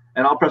done,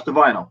 and I'll press the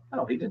vinyl.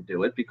 No, he didn't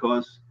do it,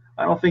 because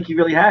I don't think he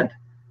really had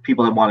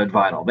people that wanted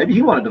vinyl. Maybe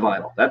he wanted the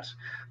vinyl.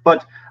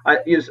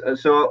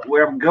 So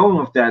where I'm going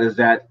with that is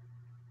that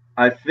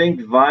I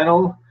think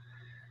vinyl,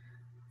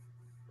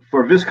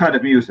 for this kind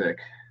of music,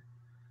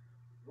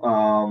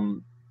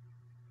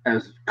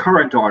 as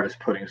current artists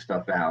putting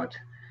stuff out,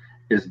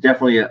 is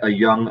definitely a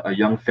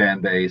young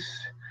fan base.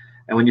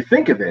 And when you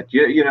think of it,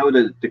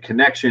 the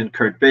connection,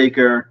 Kurt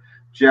Baker,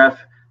 Jeff,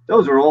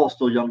 those are all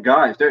still young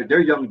guys. They're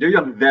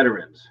young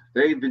veterans.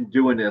 They've been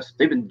doing this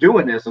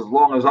as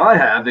long as I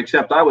have,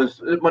 except I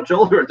was much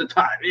older at the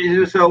time.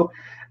 So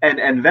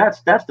and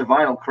that's the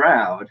vinyl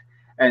crowd.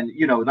 And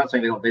not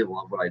saying they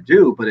love what I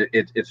do, but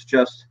it's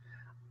just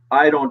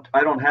I don't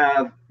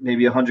have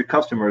maybe 100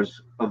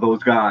 customers of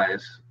those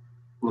guys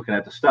looking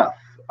at the stuff.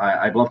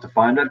 I'd love to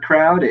find that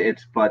crowd.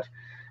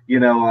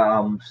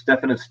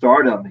 Stefan at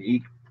Stardom,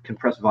 he can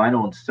press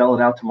vinyl and sell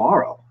it out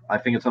tomorrow. I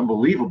think it's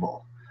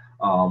unbelievable.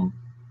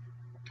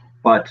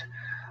 But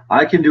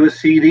I can do a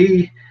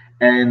CD,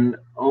 and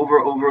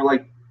over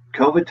like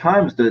COVID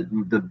times,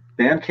 the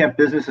Bandcamp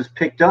business has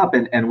picked up,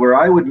 and where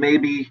I would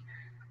maybe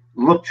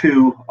look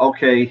to,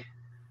 okay,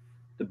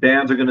 the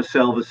bands are going to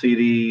sell the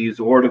CDs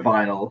or the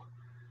vinyl,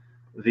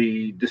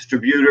 the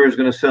distributor is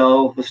going to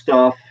sell the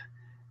stuff,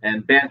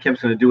 and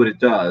Bandcamp's going to do what it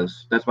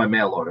does. That's my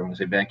mail order when I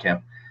say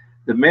Bandcamp.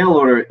 The mail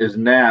order is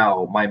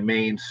now my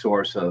main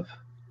source of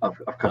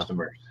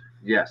customers.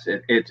 Yes,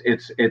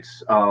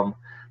 it's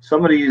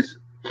some of these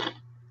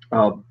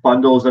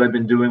bundles that I've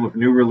been doing with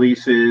new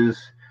releases.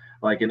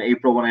 Like in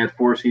April when I had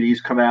 4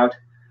 CDs come out,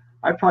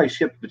 I probably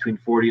shipped between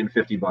 40 and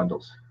 50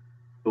 bundles,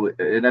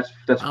 and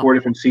that's 4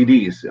 different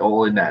CDs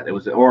all in that. It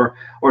was or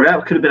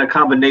that could have been a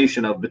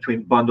combination of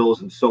between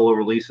bundles and solo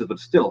releases, but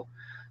still,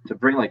 to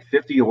bring like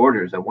 50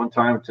 orders at one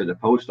time to the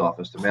post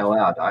office to mail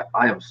out,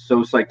 I am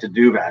so psyched to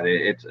do that.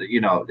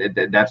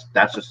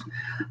 That's just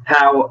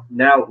how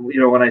now,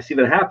 when I see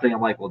that happening, I'm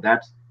like, well,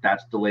 that's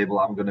the label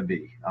I'm going to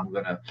be. I'm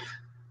going to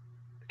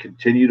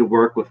continue to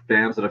work with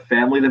bands that are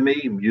family to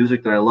me,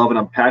 music that I love and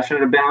I'm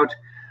passionate about.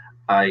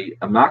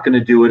 I'm not going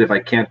to do it if I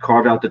can't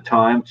carve out the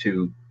time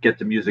to get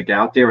the music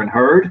out there and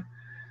heard.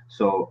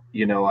 So,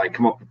 I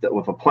come up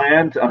with a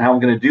plan on how I'm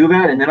going to do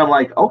that. And then I'm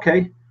like,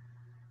 okay,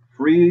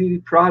 3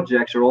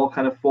 projects are all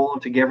kind of falling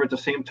together at the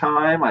same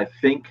time. I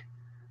think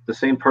the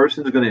same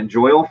person is going to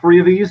enjoy all 3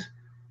 of these.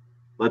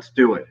 Let's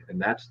do it.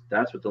 And that's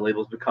what the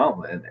label's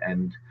become.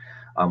 And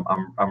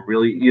I'm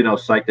really,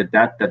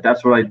 psyched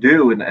that's what I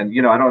do. And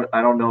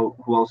I don't know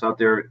who else out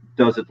there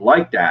does it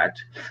like that.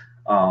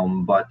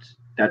 But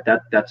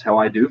that's how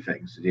I do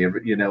things.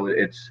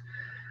 It's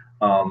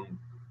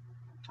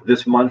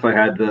this month I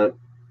had the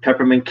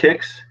Peppermint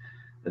Kicks,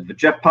 the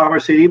Jeff Palmer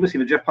CD, but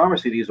the Jeff Palmer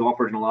CD is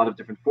offered in a lot of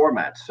different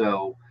formats.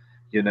 So,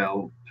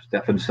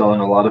 Stefan's selling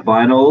a lot of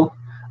vinyl.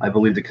 I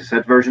believe the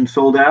cassette version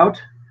sold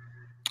out.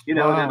 And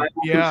I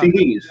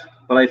CDs.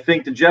 But I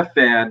think the Jeff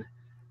fan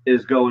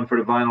is going for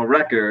the vinyl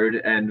record,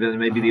 and then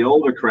maybe the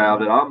older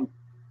crowd that I'm,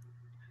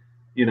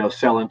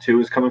 selling to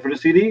is coming for the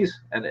CDs.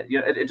 And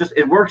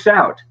it works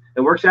out.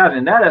 It works out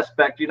in that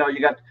aspect. You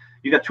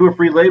got 2 or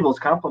 3 labels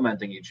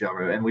complementing each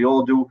other, and we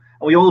all do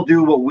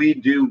what we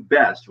do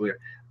best.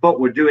 But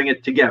we're doing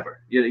it together.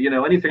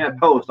 Anything I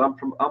post, I'm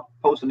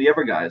posting the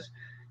other guys.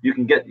 You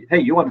can get, hey,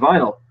 you want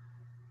vinyl?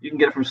 You can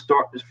get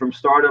it from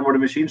Stardom or the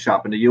Machine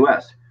Shop in the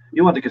U.S.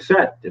 You want the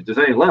cassette? If there's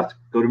any left,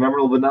 go to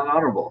Memorable but Not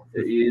Honorable.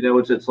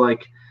 It's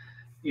like,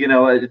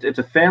 it's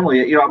a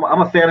family.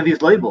 I'm a fan of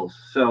these labels,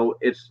 so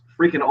it's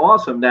freaking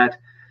awesome that,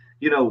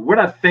 we're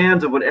not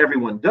fans of what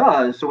everyone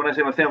does. So when I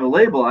say I'm a fan of a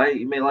label, I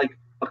may like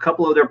a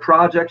couple of their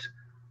projects,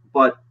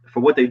 but for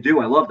what they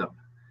do, I love them.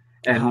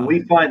 And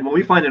when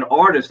we find an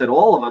artist that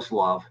all of us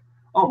love,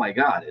 oh my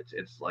God,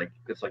 it's like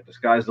the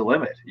sky's the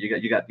limit.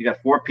 You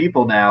got 4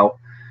 people now,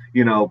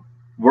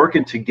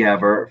 working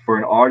together for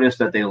an artist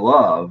that they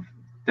love,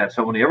 that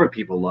so many other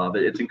people love.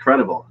 It's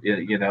incredible.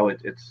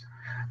 It's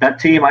that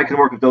team. I can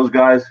work with those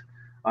guys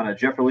on a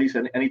Jeff release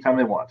anytime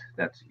they want.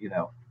 That's I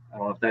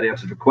don't know if that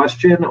answers the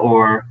question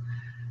or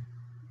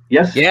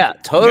yes. Yeah,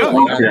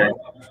 totally. Okay.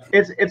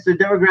 It's the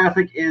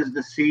demographic is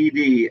the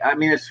CD. I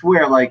mean, I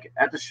swear, like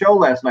at the show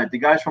last night, the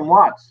guys from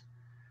Watts,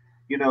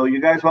 you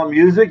guys want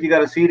music? You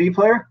got a CD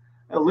player?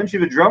 Lynchy,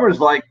 the drummer's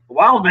like,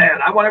 wow,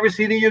 man, I want every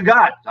CD you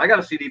got. I got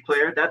a CD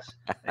player.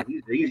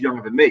 He's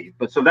younger than me.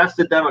 But so that's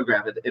the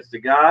demographic. It's the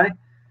guy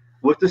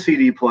with the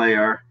CD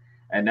player,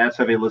 and that's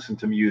how they listen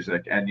to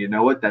music. And you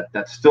know what?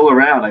 That's still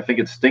around. I think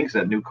it stinks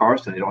that new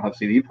cars today don't have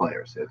CD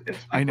players.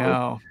 I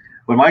know.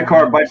 When my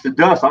car bites the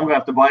dust, I'm going to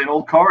have to buy an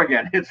old car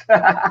again.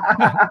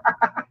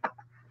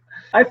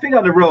 I think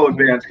on the road,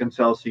 bands can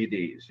sell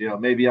CDs.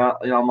 Maybe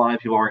online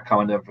people aren't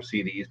coming to them for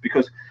CDs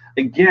because,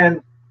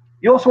 again,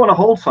 you also want to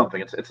hold something.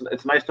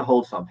 It's nice to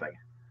hold something.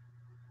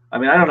 I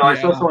mean, I don't know. I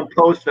saw someone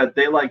post that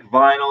they like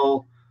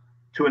vinyl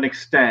to an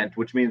extent,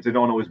 which means they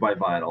don't always buy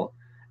vinyl,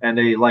 and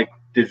they like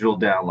digital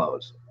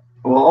downloads.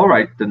 Well, all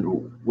right, then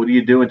what are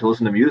you doing to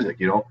listen to music?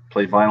 You don't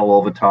play vinyl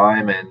all the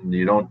time, and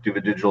you don't do a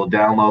digital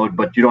download,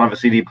 but you don't have a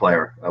CD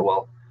player.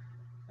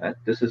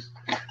 This is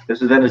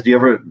the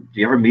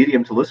other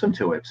medium to listen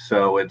to it.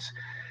 So and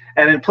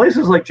in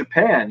places like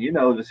Japan, the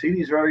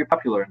CDs are very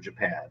popular in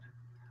Japan.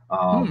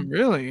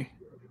 Really?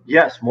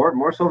 Yes,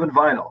 more so than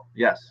vinyl.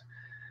 Yes,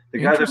 the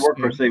guys that work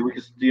for say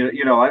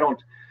I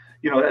don't.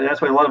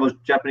 That's why a lot of those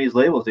Japanese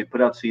labels they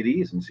put out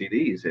CDs and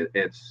CDs.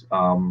 It's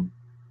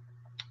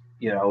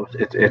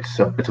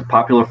a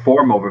popular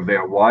form over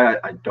there. Why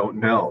I don't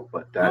know,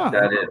 but that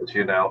is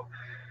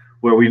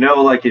where we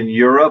know like in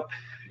Europe,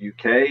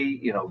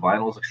 UK,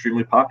 vinyl is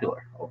extremely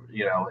popular.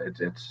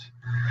 It's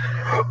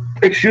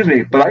excuse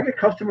me, but I get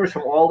customers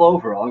from all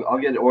over. I'll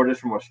get orders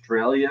from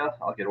Australia.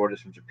 I'll get orders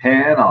from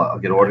Japan. I'll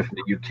get orders from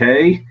the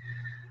UK.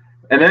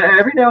 And then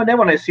every now and then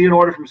when I see an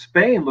order from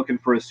Spain looking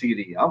for a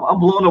CD, I'm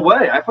blown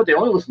away. I thought they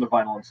only listen to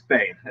vinyl in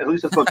Spain. At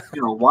least that's what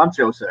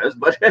Juancho says.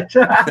 But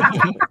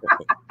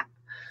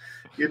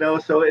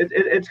so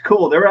it's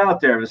cool. They're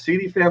out there. The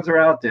CD fans are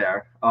out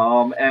there.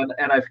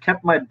 And I've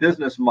kept my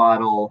business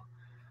model,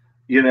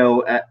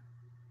 at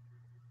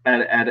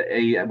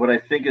a what I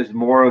think is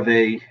more of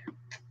a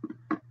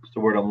what's the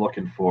word I'm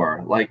looking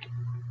for? Like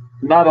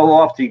not a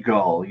lofty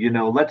goal. You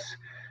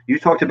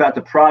talked about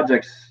the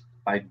projects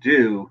I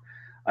do.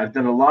 I've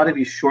done a lot of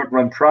these short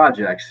run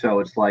projects,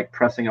 so it's like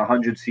pressing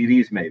 100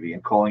 CDs maybe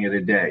and calling it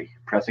a day,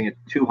 pressing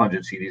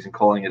 200 CDs and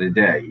calling it a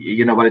day.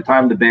 By the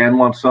time the band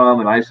wants some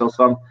and I sell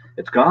some,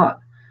 it's gone.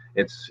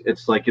 It's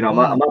like I'm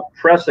not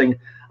pressing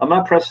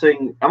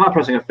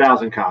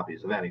 1,000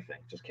 copies of anything.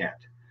 Just can't.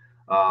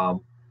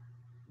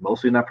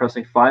 Mostly not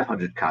pressing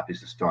 500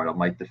 copies to start. I'm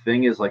like, the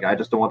thing is like I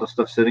just don't want the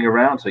stuff sitting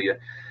around. So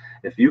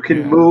if you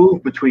can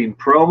move between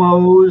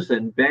promos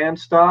and band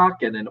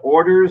stock and then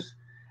orders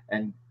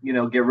and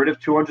get rid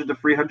of 200 to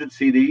 300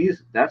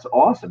 CDs, that's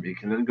awesome. You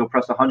can then go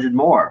press 100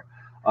 more.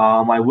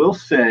 I will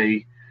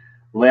say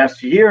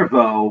last year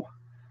though,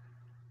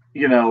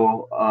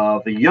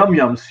 the Yum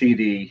Yum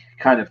CD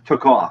kind of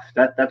took off.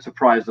 That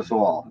surprised us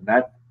all.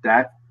 That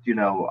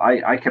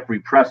I kept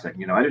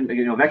repressing. I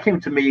didn't. That came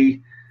to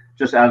me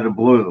just out of the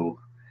blue,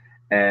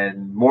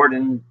 and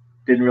Morton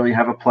didn't really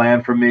have a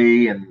plan for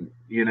me. And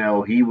he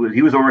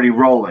was already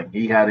rolling.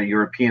 He had a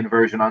European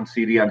version on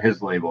CD on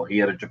his label. He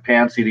had a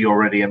Japan CD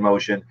already in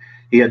motion.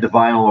 He had the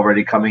vinyl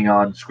already coming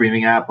on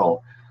Screaming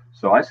Apple.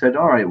 So I said,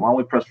 all right, why don't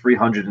we press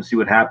 300 and see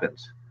what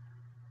happens?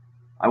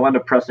 I wound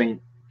up pressing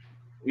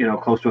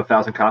close to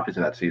 1,000 copies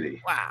of that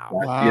CD.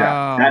 Wow.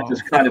 Yeah, that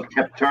just kind of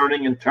kept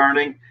turning and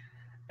turning,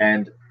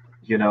 and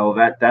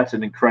that's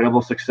an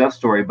incredible success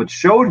story. But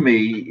showed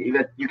me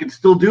that you can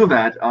still do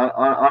that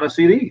on a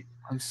CD.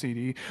 On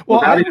CD. Well,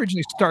 I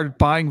originally started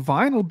buying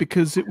vinyl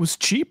because it was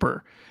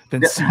cheaper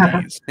than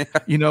CDs.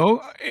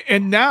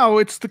 And now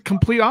it's the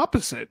complete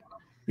opposite.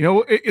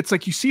 It's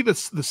like you see the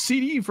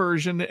CD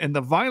version and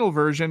the vinyl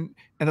version,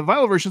 and the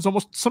vinyl version is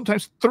almost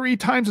sometimes 3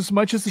 times as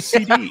much as the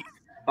CD.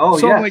 Oh,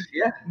 so yes, I'm like,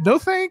 no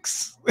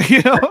thanks.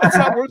 It's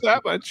not worth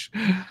that much.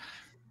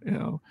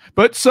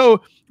 But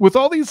so with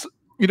all these,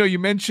 you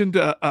mentioned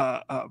the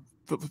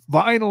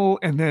vinyl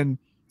and then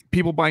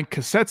people buying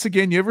cassettes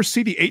again. You ever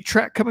see the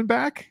 8-track coming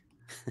back?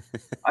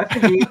 I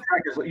think the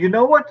 8-track is. You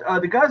know what?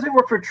 The guys that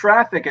work for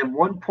Traffic at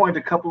one point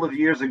a couple of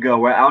years ago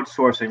were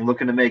outsourcing,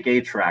 looking to make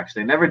 8-tracks.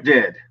 They never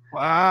did.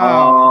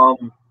 Wow.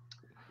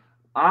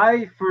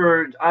 I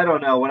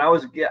don't know, when I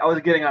was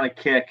getting on a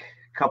kick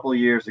a couple of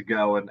years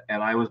ago, and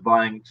I was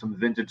buying some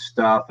vintage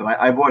stuff, and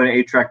I bought an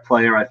 8-track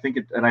player.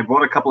 And I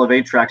bought a couple of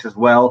 8-tracks as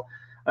well.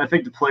 I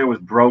think the player was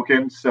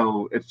broken,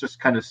 so it's just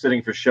kind of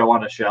sitting for show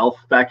on a shelf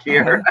back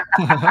here.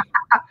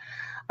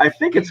 I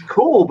think it's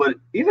cool, but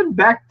even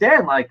back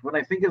then, like when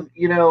I think of,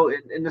 in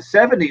the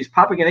 70s,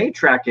 popping an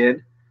 8-track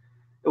in,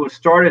 it was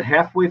started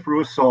halfway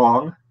through a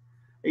song.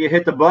 You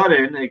hit the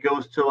button, and it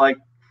goes to like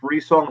 3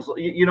 songs.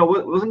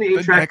 Wasn't the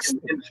 8-track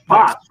in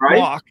spots, right?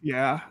 Block,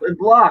 yeah. In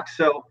blocks.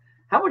 So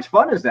how much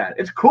fun is that?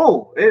 It's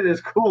cool. It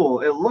is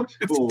cool. It looks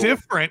cool. It's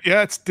different.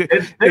 Yeah, it's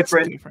different. It's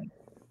different.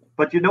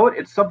 But you know what?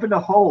 It's something to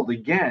hold.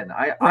 Again,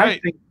 I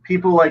think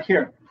people like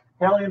here,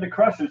 Haley and the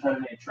Crushers had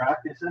an 8-track.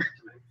 They sent it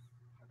to me.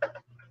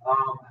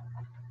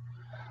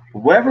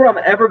 Whether I'm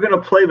ever going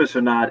to play this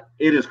or not,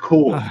 it is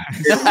cool.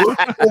 It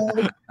looks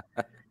cool.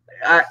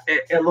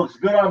 It looks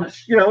good on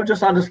the,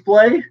 just on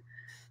display,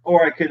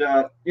 or I could,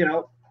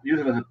 use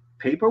it as a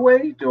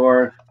paperweight.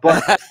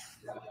 But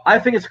I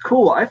think it's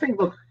cool. I think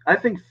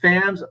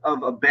fans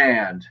of a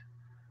band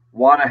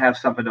want to have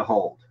something to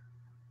hold.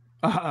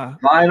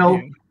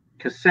 Vinyl,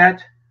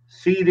 cassette,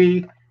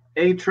 CD,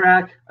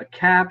 8-track, a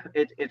cap.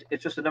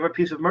 It's just another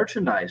piece of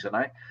merchandise,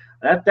 and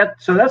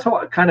so that's how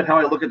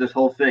I look at this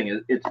whole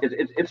thing.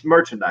 It's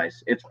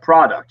merchandise. It's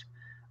product.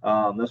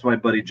 That's what my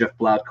buddy Jeff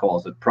Blatt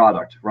calls it,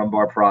 product, Rum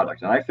Bar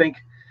product. And I think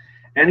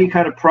any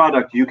kind of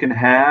product you can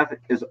have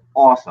is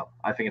awesome.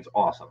 I think it's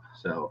awesome.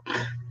 So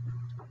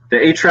the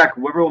 8-track,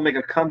 whether will make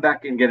a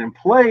comeback and getting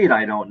played,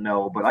 I don't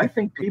know. But I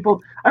think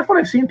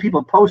I've seen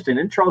people posting.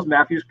 Didn't Charles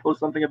Matthews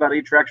post something about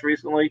 8-tracks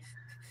recently?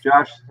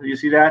 Josh, did you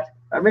see that?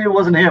 I mean, it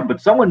wasn't him,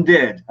 but someone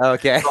did.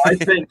 Okay. So I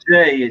think,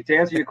 Jay, to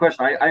answer your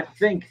question, I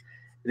think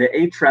the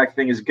 8-track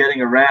thing is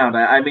getting around.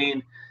 I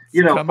mean,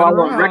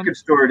 following Record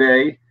Store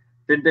Day,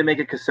 didn't they make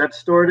a cassette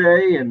store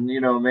day? And,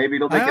 maybe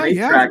they'll make an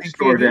 8-track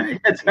store day.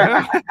 It's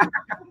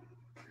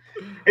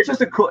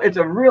just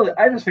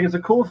I just think it's a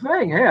cool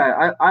thing. Hey,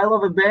 I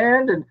love a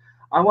band and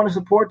I want to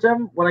support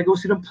them when I go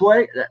see them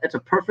play. It's a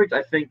perfect,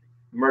 I think,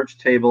 merch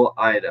table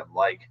item.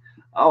 Like,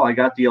 oh, I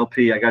got the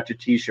LP, I got your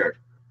T-shirt.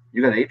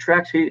 You got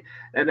 8-tracks?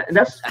 And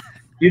that's,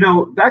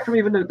 back from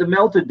even the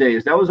Melted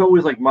days, that was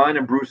always like mine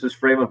and Bruce's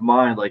frame of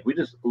mind. Like, we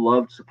just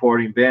loved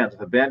supporting bands.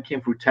 If a band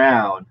came through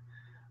town,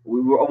 we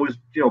were always,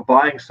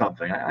 buying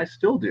something. I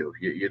still do.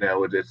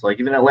 It's like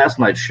even at last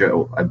night's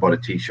show, I bought a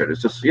T-shirt.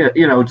 It's just,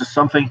 just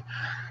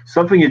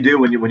something you do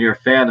when you're a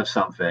fan of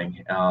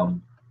something.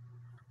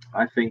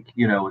 I think,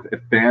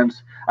 if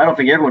bands, I don't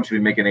think everyone should be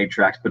making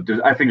 8-tracks, but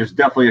I think there's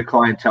definitely a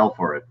clientele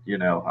for it.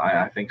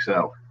 I think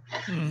so.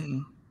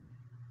 Mm-hmm.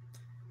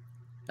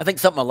 I think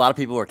something a lot of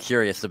people are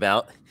curious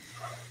about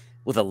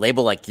with a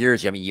label like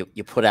yours. I mean,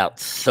 you put out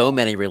so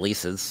many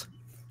releases,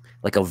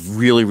 like a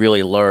really,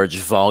 really large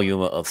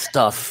volume of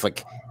stuff.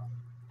 Like,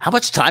 how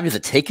much time does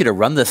it take you to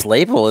run this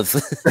label? It's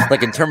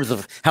like in terms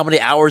of how many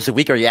hours a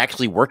week are you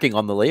actually working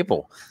on the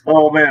label?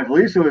 Oh man, if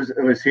Lisa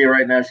was here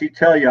right now, she'd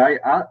tell you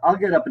I'll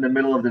get up in the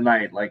middle of the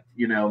night, like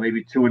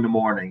maybe 2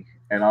 a.m,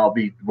 and I'll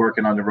be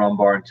working on the Rum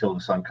Bar until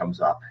the sun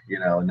comes up,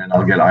 and then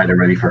I'll get Ida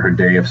ready for her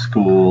day of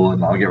school,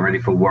 and I'll get ready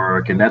for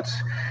work, and that's,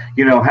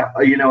 and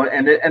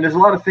there's a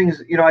lot of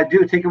things, I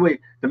do take away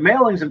the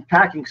mailings and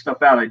packing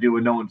stuff out. I do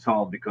when no one's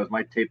home because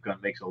my tape gun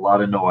makes a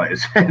lot of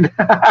noise. And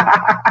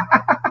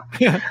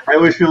I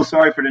always feel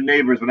sorry for the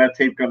neighbors when that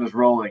tape gun is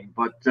rolling,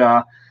 but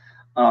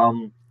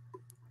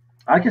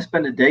I can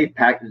spend a day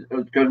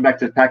going back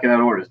to packing out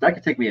orders. That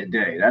could take me a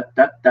day.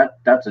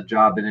 That's a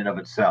job in and of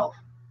itself.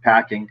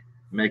 Packing,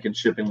 making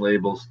shipping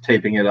labels,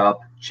 taping it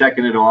up,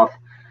 checking it off.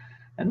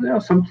 And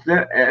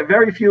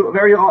very few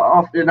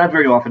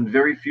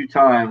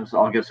times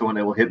I'll get someone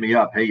that will hit me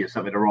up. Hey, you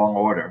sent me the wrong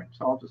order.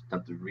 So I'll just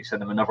have to resend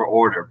them another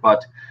order.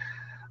 But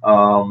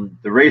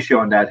the ratio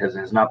on that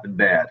has not been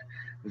bad.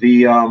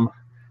 The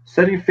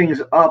setting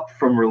things up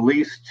from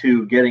release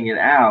to getting it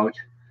out.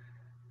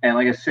 And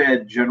like I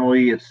said,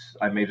 generally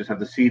I may just have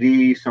the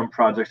CD. Some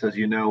projects, as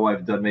you know,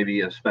 I've done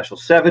maybe a special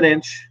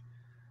 7-inch.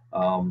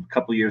 A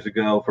couple years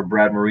ago for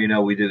Brad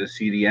Marino, we did a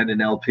CD and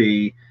an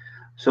LP.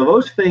 So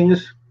those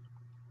things,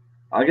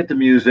 I'll get the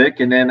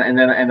music, and then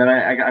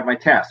I got my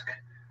task.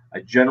 I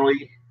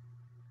generally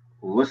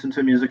listen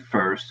to music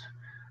first,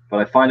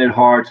 but I find it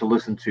hard to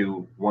listen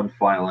to one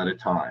file at a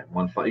time.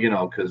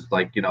 Because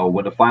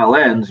when the file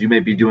ends, you may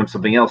be doing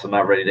something else and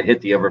not ready to hit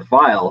the other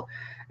file,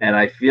 and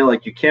I feel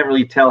like you can't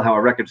really tell how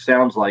a record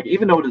sounds like,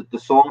 even though the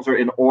songs are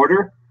in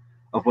order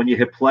of when you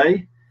hit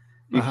play.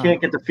 You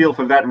can't get the feel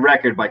for that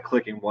record by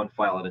clicking one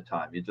file at a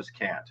time. You just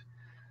can't.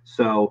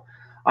 So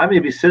I may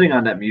be sitting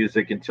on that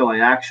music until I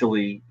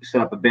actually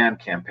set up a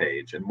Bandcamp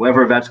page. And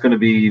whether that's going to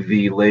be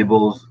the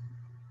label's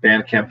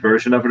Bandcamp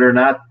version of it or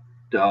not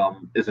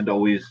isn't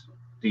always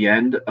the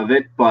end of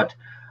it. But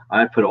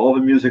I put all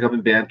the music up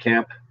in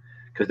Bandcamp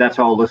because that's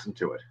how I'll listen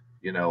to it,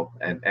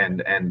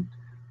 and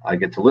I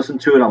get to listen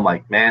to it. I'm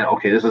like, man,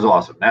 okay, this is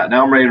awesome.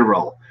 Now I'm ready to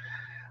roll.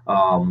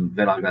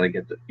 Then I've got to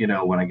get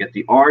when I get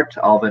the art,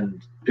 I'll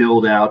then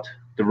build out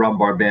the Rum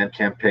Bar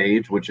Bandcamp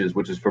page, which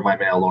is for my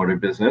mail order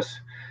business.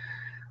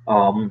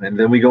 And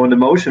then we go into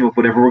motion with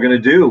whatever we're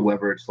going to do,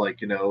 whether it's like,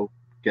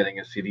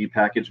 getting a CD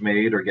package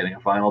made or getting a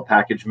vinyl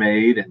package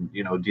made, and,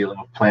 dealing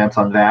with plants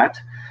on that.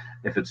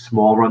 If it's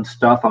small run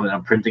stuff,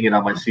 I'm printing it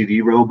on my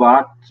CD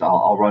robot. So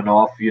I'll run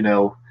off, the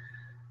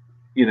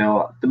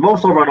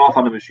most I'll run off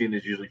on the machine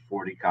is usually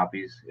 40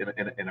 copies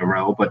in a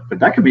row, but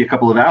that could be a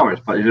couple of hours.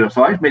 But,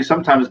 so I may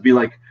sometimes be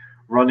like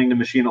running the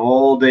machine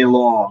all day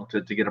long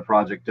to get a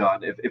project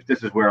done. If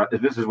this is where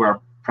I'm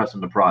pressing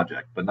the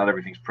project, but not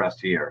everything's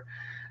pressed here.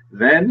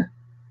 Then,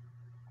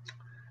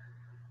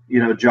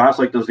 Josh,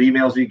 like those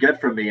emails you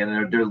get from me,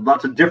 and there are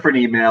lots of different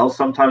emails.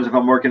 Sometimes if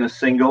I'm working a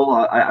single,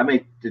 I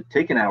may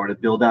take an hour to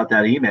build out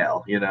that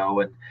email,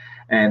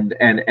 and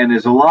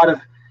there's a lot of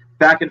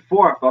back and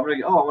forth. I'm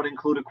like, I want to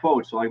include a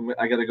quote, so I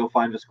got to go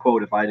find this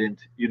quote if I didn't,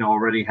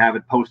 already have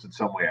it posted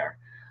somewhere.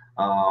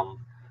 I'll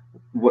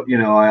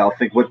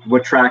think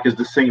what track is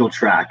the single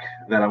track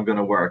that I'm going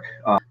to work.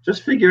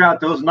 Just figure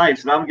out those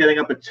nights, and I'm getting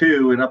up at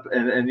 2 and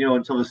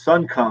until the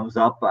sun comes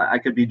up. I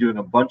could be doing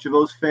a bunch of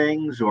those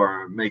things,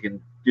 or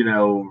making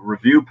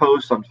review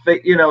posts on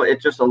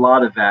it's just a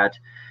lot of that.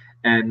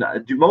 And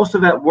do most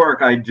of that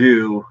work I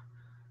do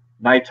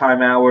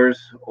nighttime hours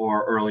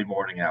or early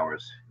morning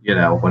hours,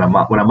 when I'm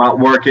not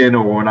working,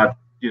 or when I'm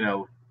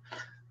not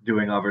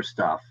doing other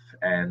stuff.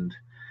 And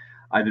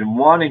I've been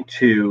wanting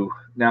to,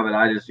 now that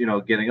I just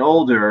getting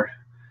older,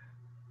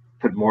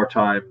 put more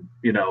time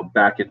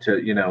back into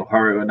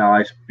her.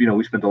 Now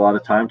we spent a lot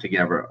of time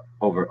together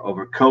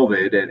over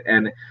COVID,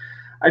 and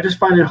I just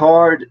find it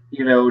hard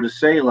to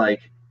say,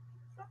 like,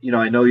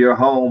 I know you're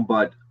home,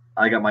 but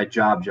I got my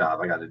job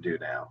I got to do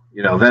now.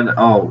 Then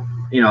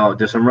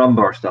there's some Rum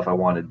Bar stuff I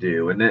want to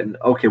do, and then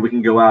okay, we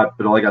can go out,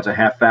 but all I got's a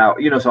half hour.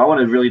 So I want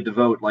to really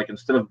devote, like,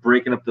 instead of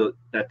breaking up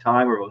that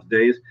time or those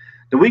days,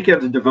 the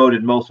weekends are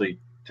devoted mostly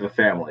to the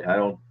family. I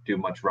don't do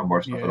much Rum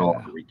Bar stuff at all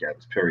on the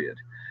weekends, period.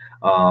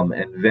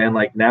 And then,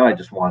 like, now I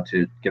just want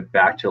to get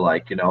back to,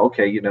 like,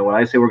 okay, when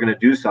I say we're going to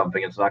do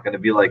something, it's not going to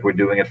be like we're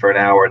doing it for an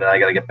hour and then I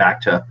got to get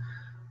back to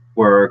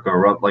work,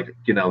 or like,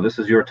 this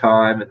is your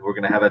time and we're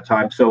going to have that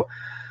time. So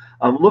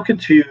I'm looking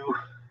to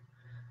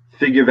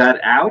figure that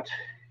out,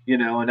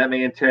 and that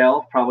may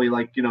entail probably,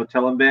 like,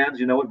 telling bands,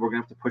 we're going to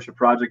have to push a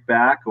project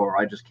back, or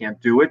I just can't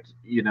do it.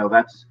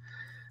 That's,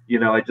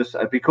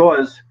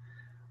 because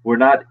we're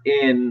not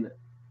in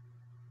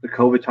the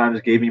COVID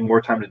times gave me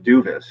more time to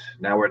do this.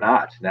 Now we're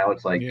not. Now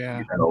it's like,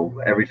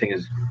 everything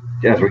is,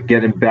 as we're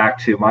getting back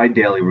to my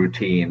daily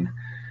routine,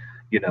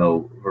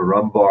 the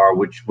Rum Bar,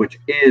 which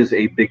is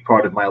a big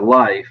part of my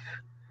life,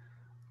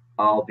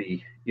 I'll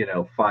be,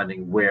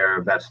 finding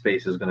where that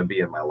space is going to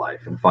be in my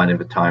life, and finding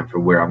the time for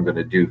where I'm going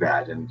to do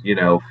that. And,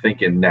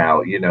 thinking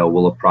now,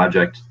 will a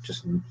project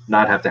just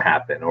not have to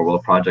happen, or will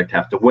a project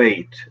have to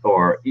wait,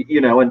 or,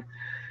 and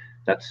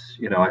that's,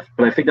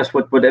 but I think that's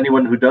what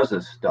anyone who does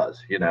this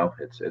does,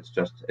 it's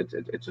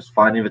just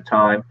finding the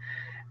time.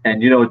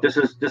 And, this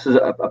is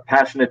a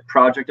passionate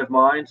project of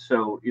mine.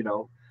 So,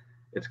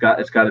 it's got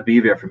to be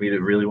there for me to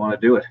really want to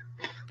do it.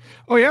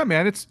 Oh yeah,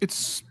 man. I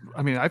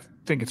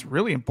think it's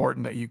really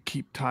important that you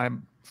keep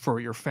time for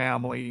your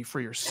family, for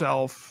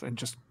yourself, and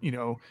just,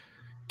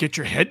 get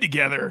your head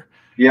together.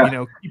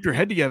 Yeah. Keep your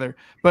head together.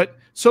 But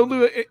so,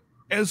 Lou,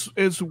 as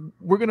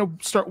we're going to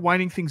start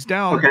winding things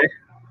down. Okay.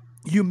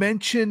 You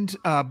mentioned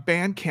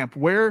Bandcamp.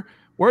 Where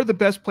are the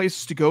best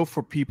places to go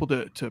for people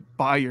to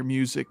buy your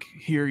music,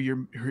 hear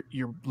your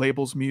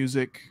label's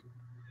music?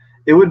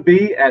 It would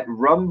be at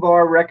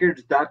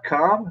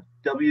rumbarrecords.com,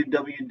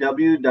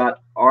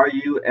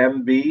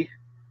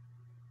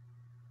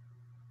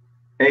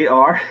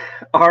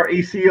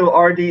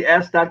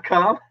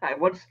 rumbarrecords.com. I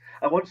once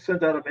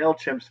sent out a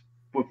MailChimp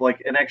with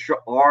like an extra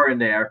R in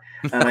there,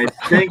 and I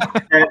think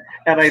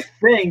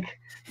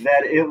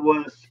that it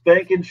was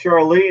Spank and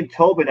Charlene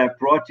told me that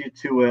brought you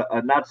to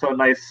a not so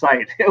nice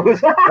site. It was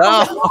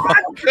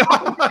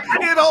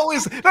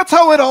that's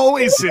how it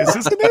always is,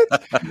 isn't it?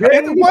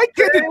 And why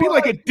can't it be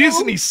like a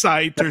Disney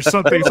site or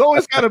something? It's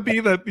always got to be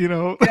that, Yeah.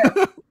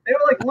 They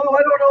were like, Lou,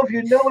 I don't know if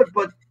you know it,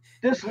 but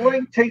this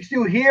link takes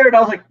you here. And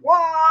I was like,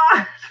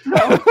 what?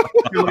 So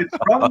it's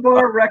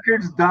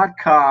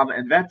rumbarrecords.com,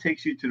 and that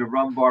takes you to the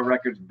Rum Bar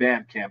Records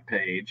Bandcamp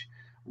page,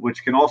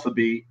 which can also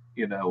be,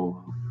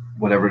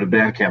 whatever the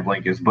Bandcamp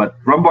link is. But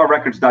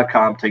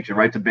rumbarrecords.com takes you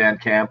right to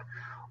Bandcamp,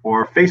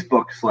 or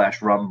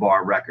Facebook/Rum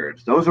Bar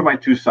Records. Those are my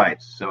two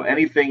sites. So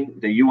anything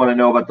that you want to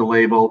know about the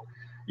label,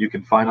 you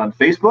can find on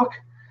Facebook,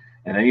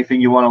 and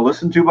anything you want to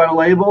listen to by the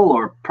label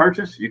or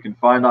purchase, you can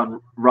find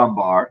on Rum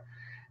Bar.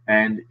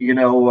 And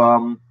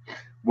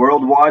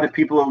worldwide, if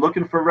people are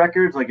looking for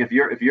records, like if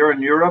you're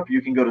in Europe,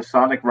 you can go to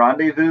Sonic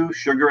Rendezvous,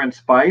 Sugar and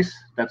Spice.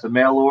 That's a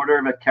mail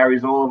order that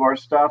carries all of our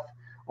stuff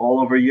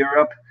all over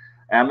Europe.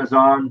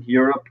 Amazon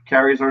Europe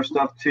carries our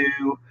stuff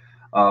too.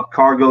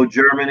 Cargo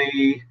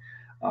Germany,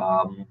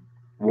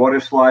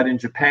 Waterslide in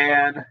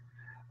Japan.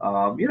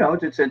 I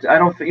don't,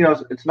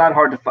 it's not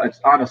hard to find.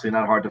 It's honestly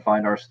not hard to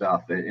find our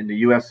stuff in the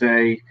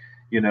USA.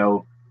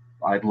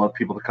 I'd love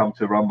people to come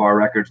to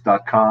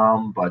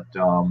rumbarrecords.com, but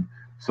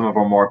some of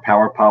our more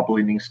power pop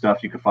leaning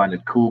stuff you can find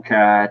at Cool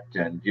Cat,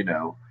 and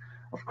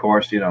of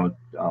course, any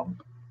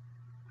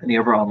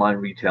other online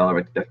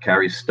retailer that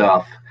carries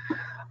stuff.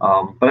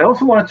 But I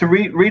also wanted to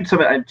read some.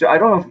 I don't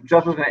know if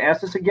Josh was going to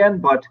ask this again,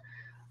 but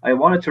I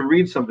wanted to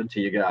read something to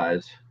you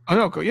guys. Oh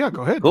no, go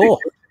ahead. Cool.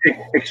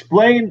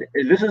 Explained.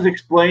 This is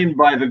explained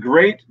by the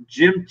great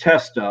Jim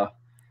Testa,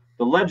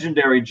 the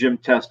legendary Jim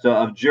Testa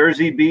of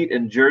Jersey Beat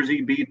and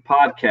Jersey Beat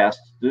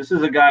podcasts. This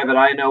is a guy that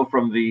I know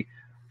from the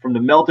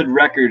Melted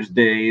Records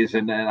days,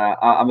 and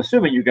I'm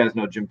assuming you guys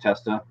know Jim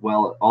Testa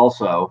well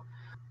also.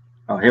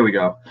 Oh, here we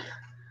go.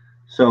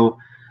 So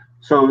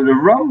the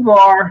Rum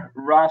Bar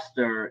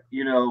roster,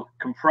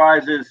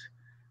 comprises,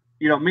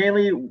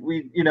 mainly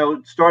we,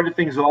 started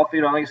things off,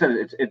 like I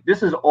said,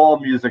 this is all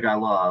music I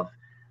love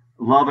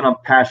and I'm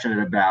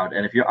passionate about.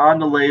 And if you're on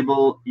the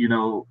label,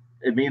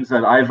 it means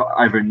that I've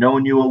either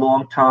known you a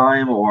long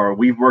time, or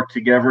we've worked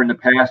together in the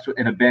past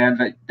in a band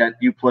that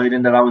you played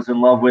in that I was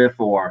in love with,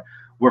 or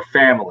we're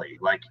family.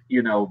 Like,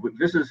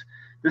 this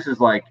is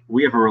like,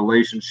 we have a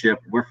relationship,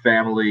 we're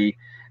family.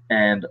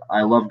 And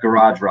I love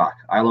garage rock.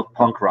 I love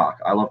punk rock.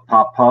 I love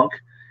pop punk,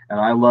 and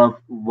I love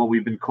what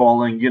we've been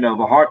calling, the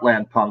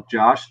heartland punk,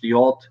 Josh, the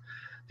old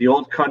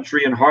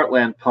country and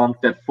heartland punk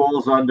that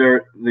falls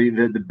under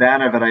the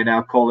banner that I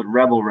now call it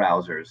Rebel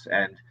Rousers.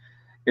 And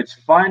it's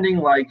finding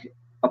like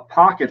a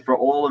pocket for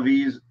all of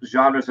these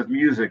genres of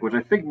music, which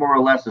I think more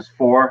or less is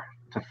 4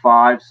 to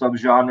 5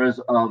 subgenres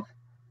of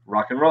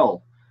rock and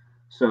roll.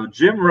 So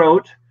Jim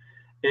wrote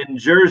in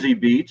Jersey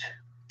Beat,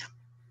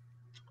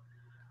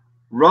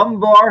 Rum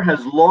Bar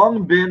has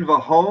long been the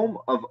home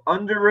of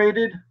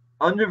underrated,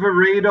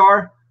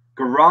 under-the-radar,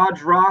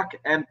 garage rock,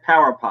 and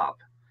power pop.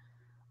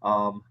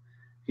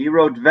 He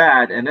wrote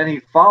that, and then he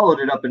followed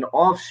it up in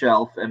Off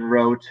Shelf and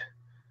wrote,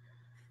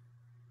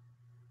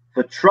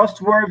 the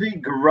trustworthy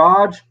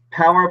garage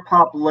power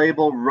pop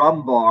label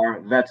Rum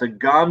Bar that's a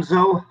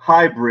gonzo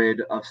hybrid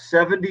of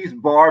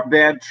 70s bar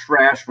band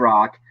trash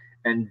rock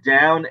and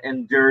down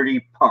and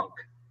dirty punk.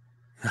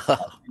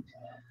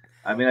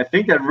 I mean, I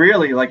think that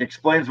really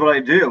explains what I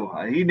do.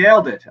 He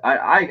nailed it.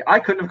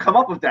 I couldn't have come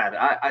up with that.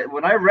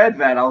 When I read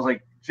that, I was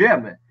like,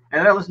 Jim, and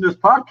then I listened to his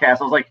podcast.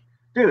 I was like,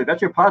 dude,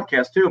 that's your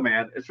podcast too,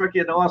 man. It's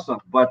freaking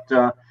awesome. But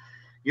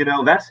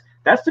that's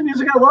the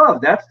music I love.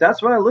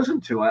 That's what I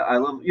listen to. I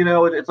love,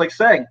 it's like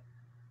saying,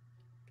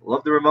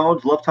 love the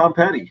Ramones, love Tom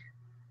Petty,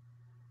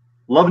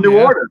 love New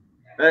Order.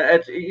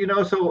 It's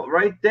so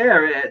right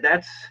there,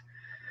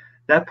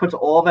 that puts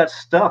all that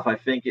stuff, I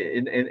think,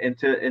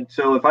 into. And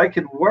so if I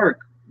can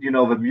work,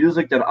 the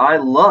music that I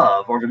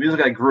love, or the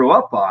music I grew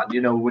up on,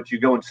 which you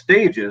go in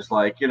stages,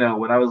 like,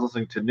 when I was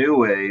listening to New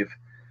Wave,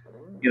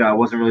 I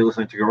wasn't really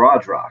listening to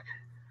garage rock.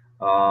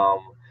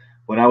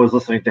 When I was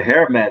listening to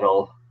hair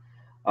metal,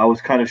 I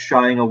was kind of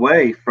shying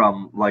away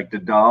from like the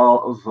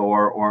Dolls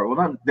or well,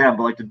 not them,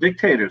 but like the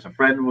Dictators. A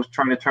friend was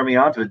trying to turn me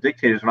on to the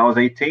Dictators when I was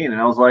 18,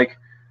 and I was like,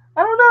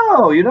 I don't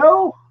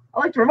know, I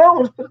like the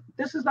Ramones, but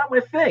this is not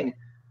my thing.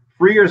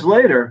 3 years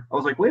later, I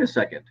was like, wait a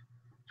second.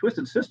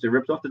 Twisted Sister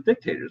ripped off the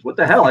Dictators. What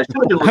the hell? I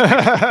still didn't look.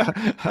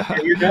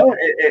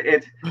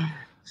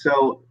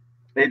 So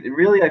it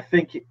really, I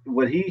think,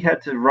 what he had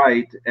to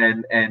write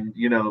and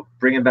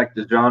bringing back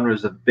the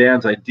genres of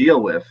bands I deal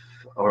with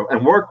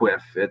and work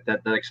with,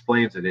 that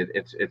explains it.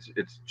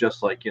 It's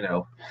just like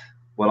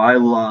what I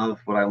love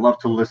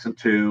to listen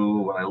to,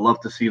 what I love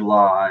to see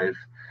live,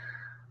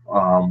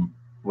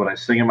 what I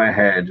sing in my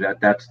head.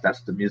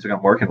 That's the music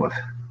I'm working with.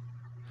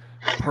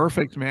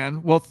 Perfect,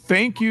 man. Well,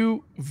 thank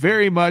you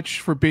very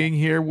much for being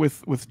here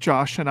with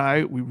Josh and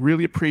I. We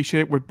really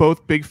appreciate it. We're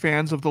both big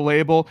fans of the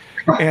label.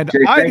 And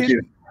Jay,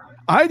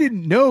 I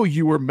didn't know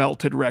you were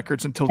Melted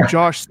Records until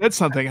Josh said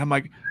something. I'm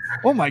like,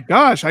 oh my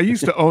gosh, I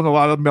used to own a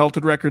lot of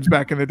Melted Records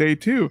back in the day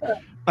too.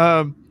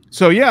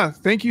 So yeah,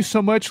 thank you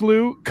so much,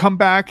 Lou. Come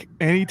back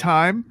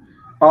anytime.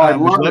 We'd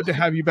love to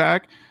have you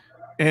back.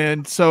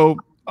 And so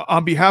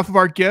on behalf of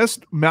our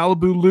guest,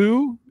 Malibu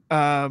Lou,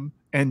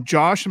 and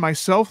Josh and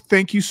myself,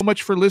 thank you so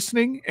much for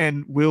listening,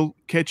 and we'll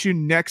catch you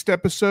next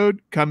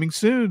episode coming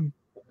soon.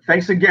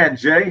 Thanks again,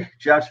 Jay.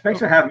 Josh, thanks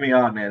for having me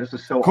on, man. This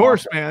is so Of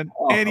course, awesome. man.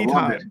 Oh,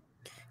 Anytime.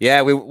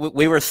 Yeah, we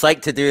were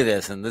psyched to do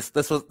this, and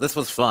this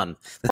was fun.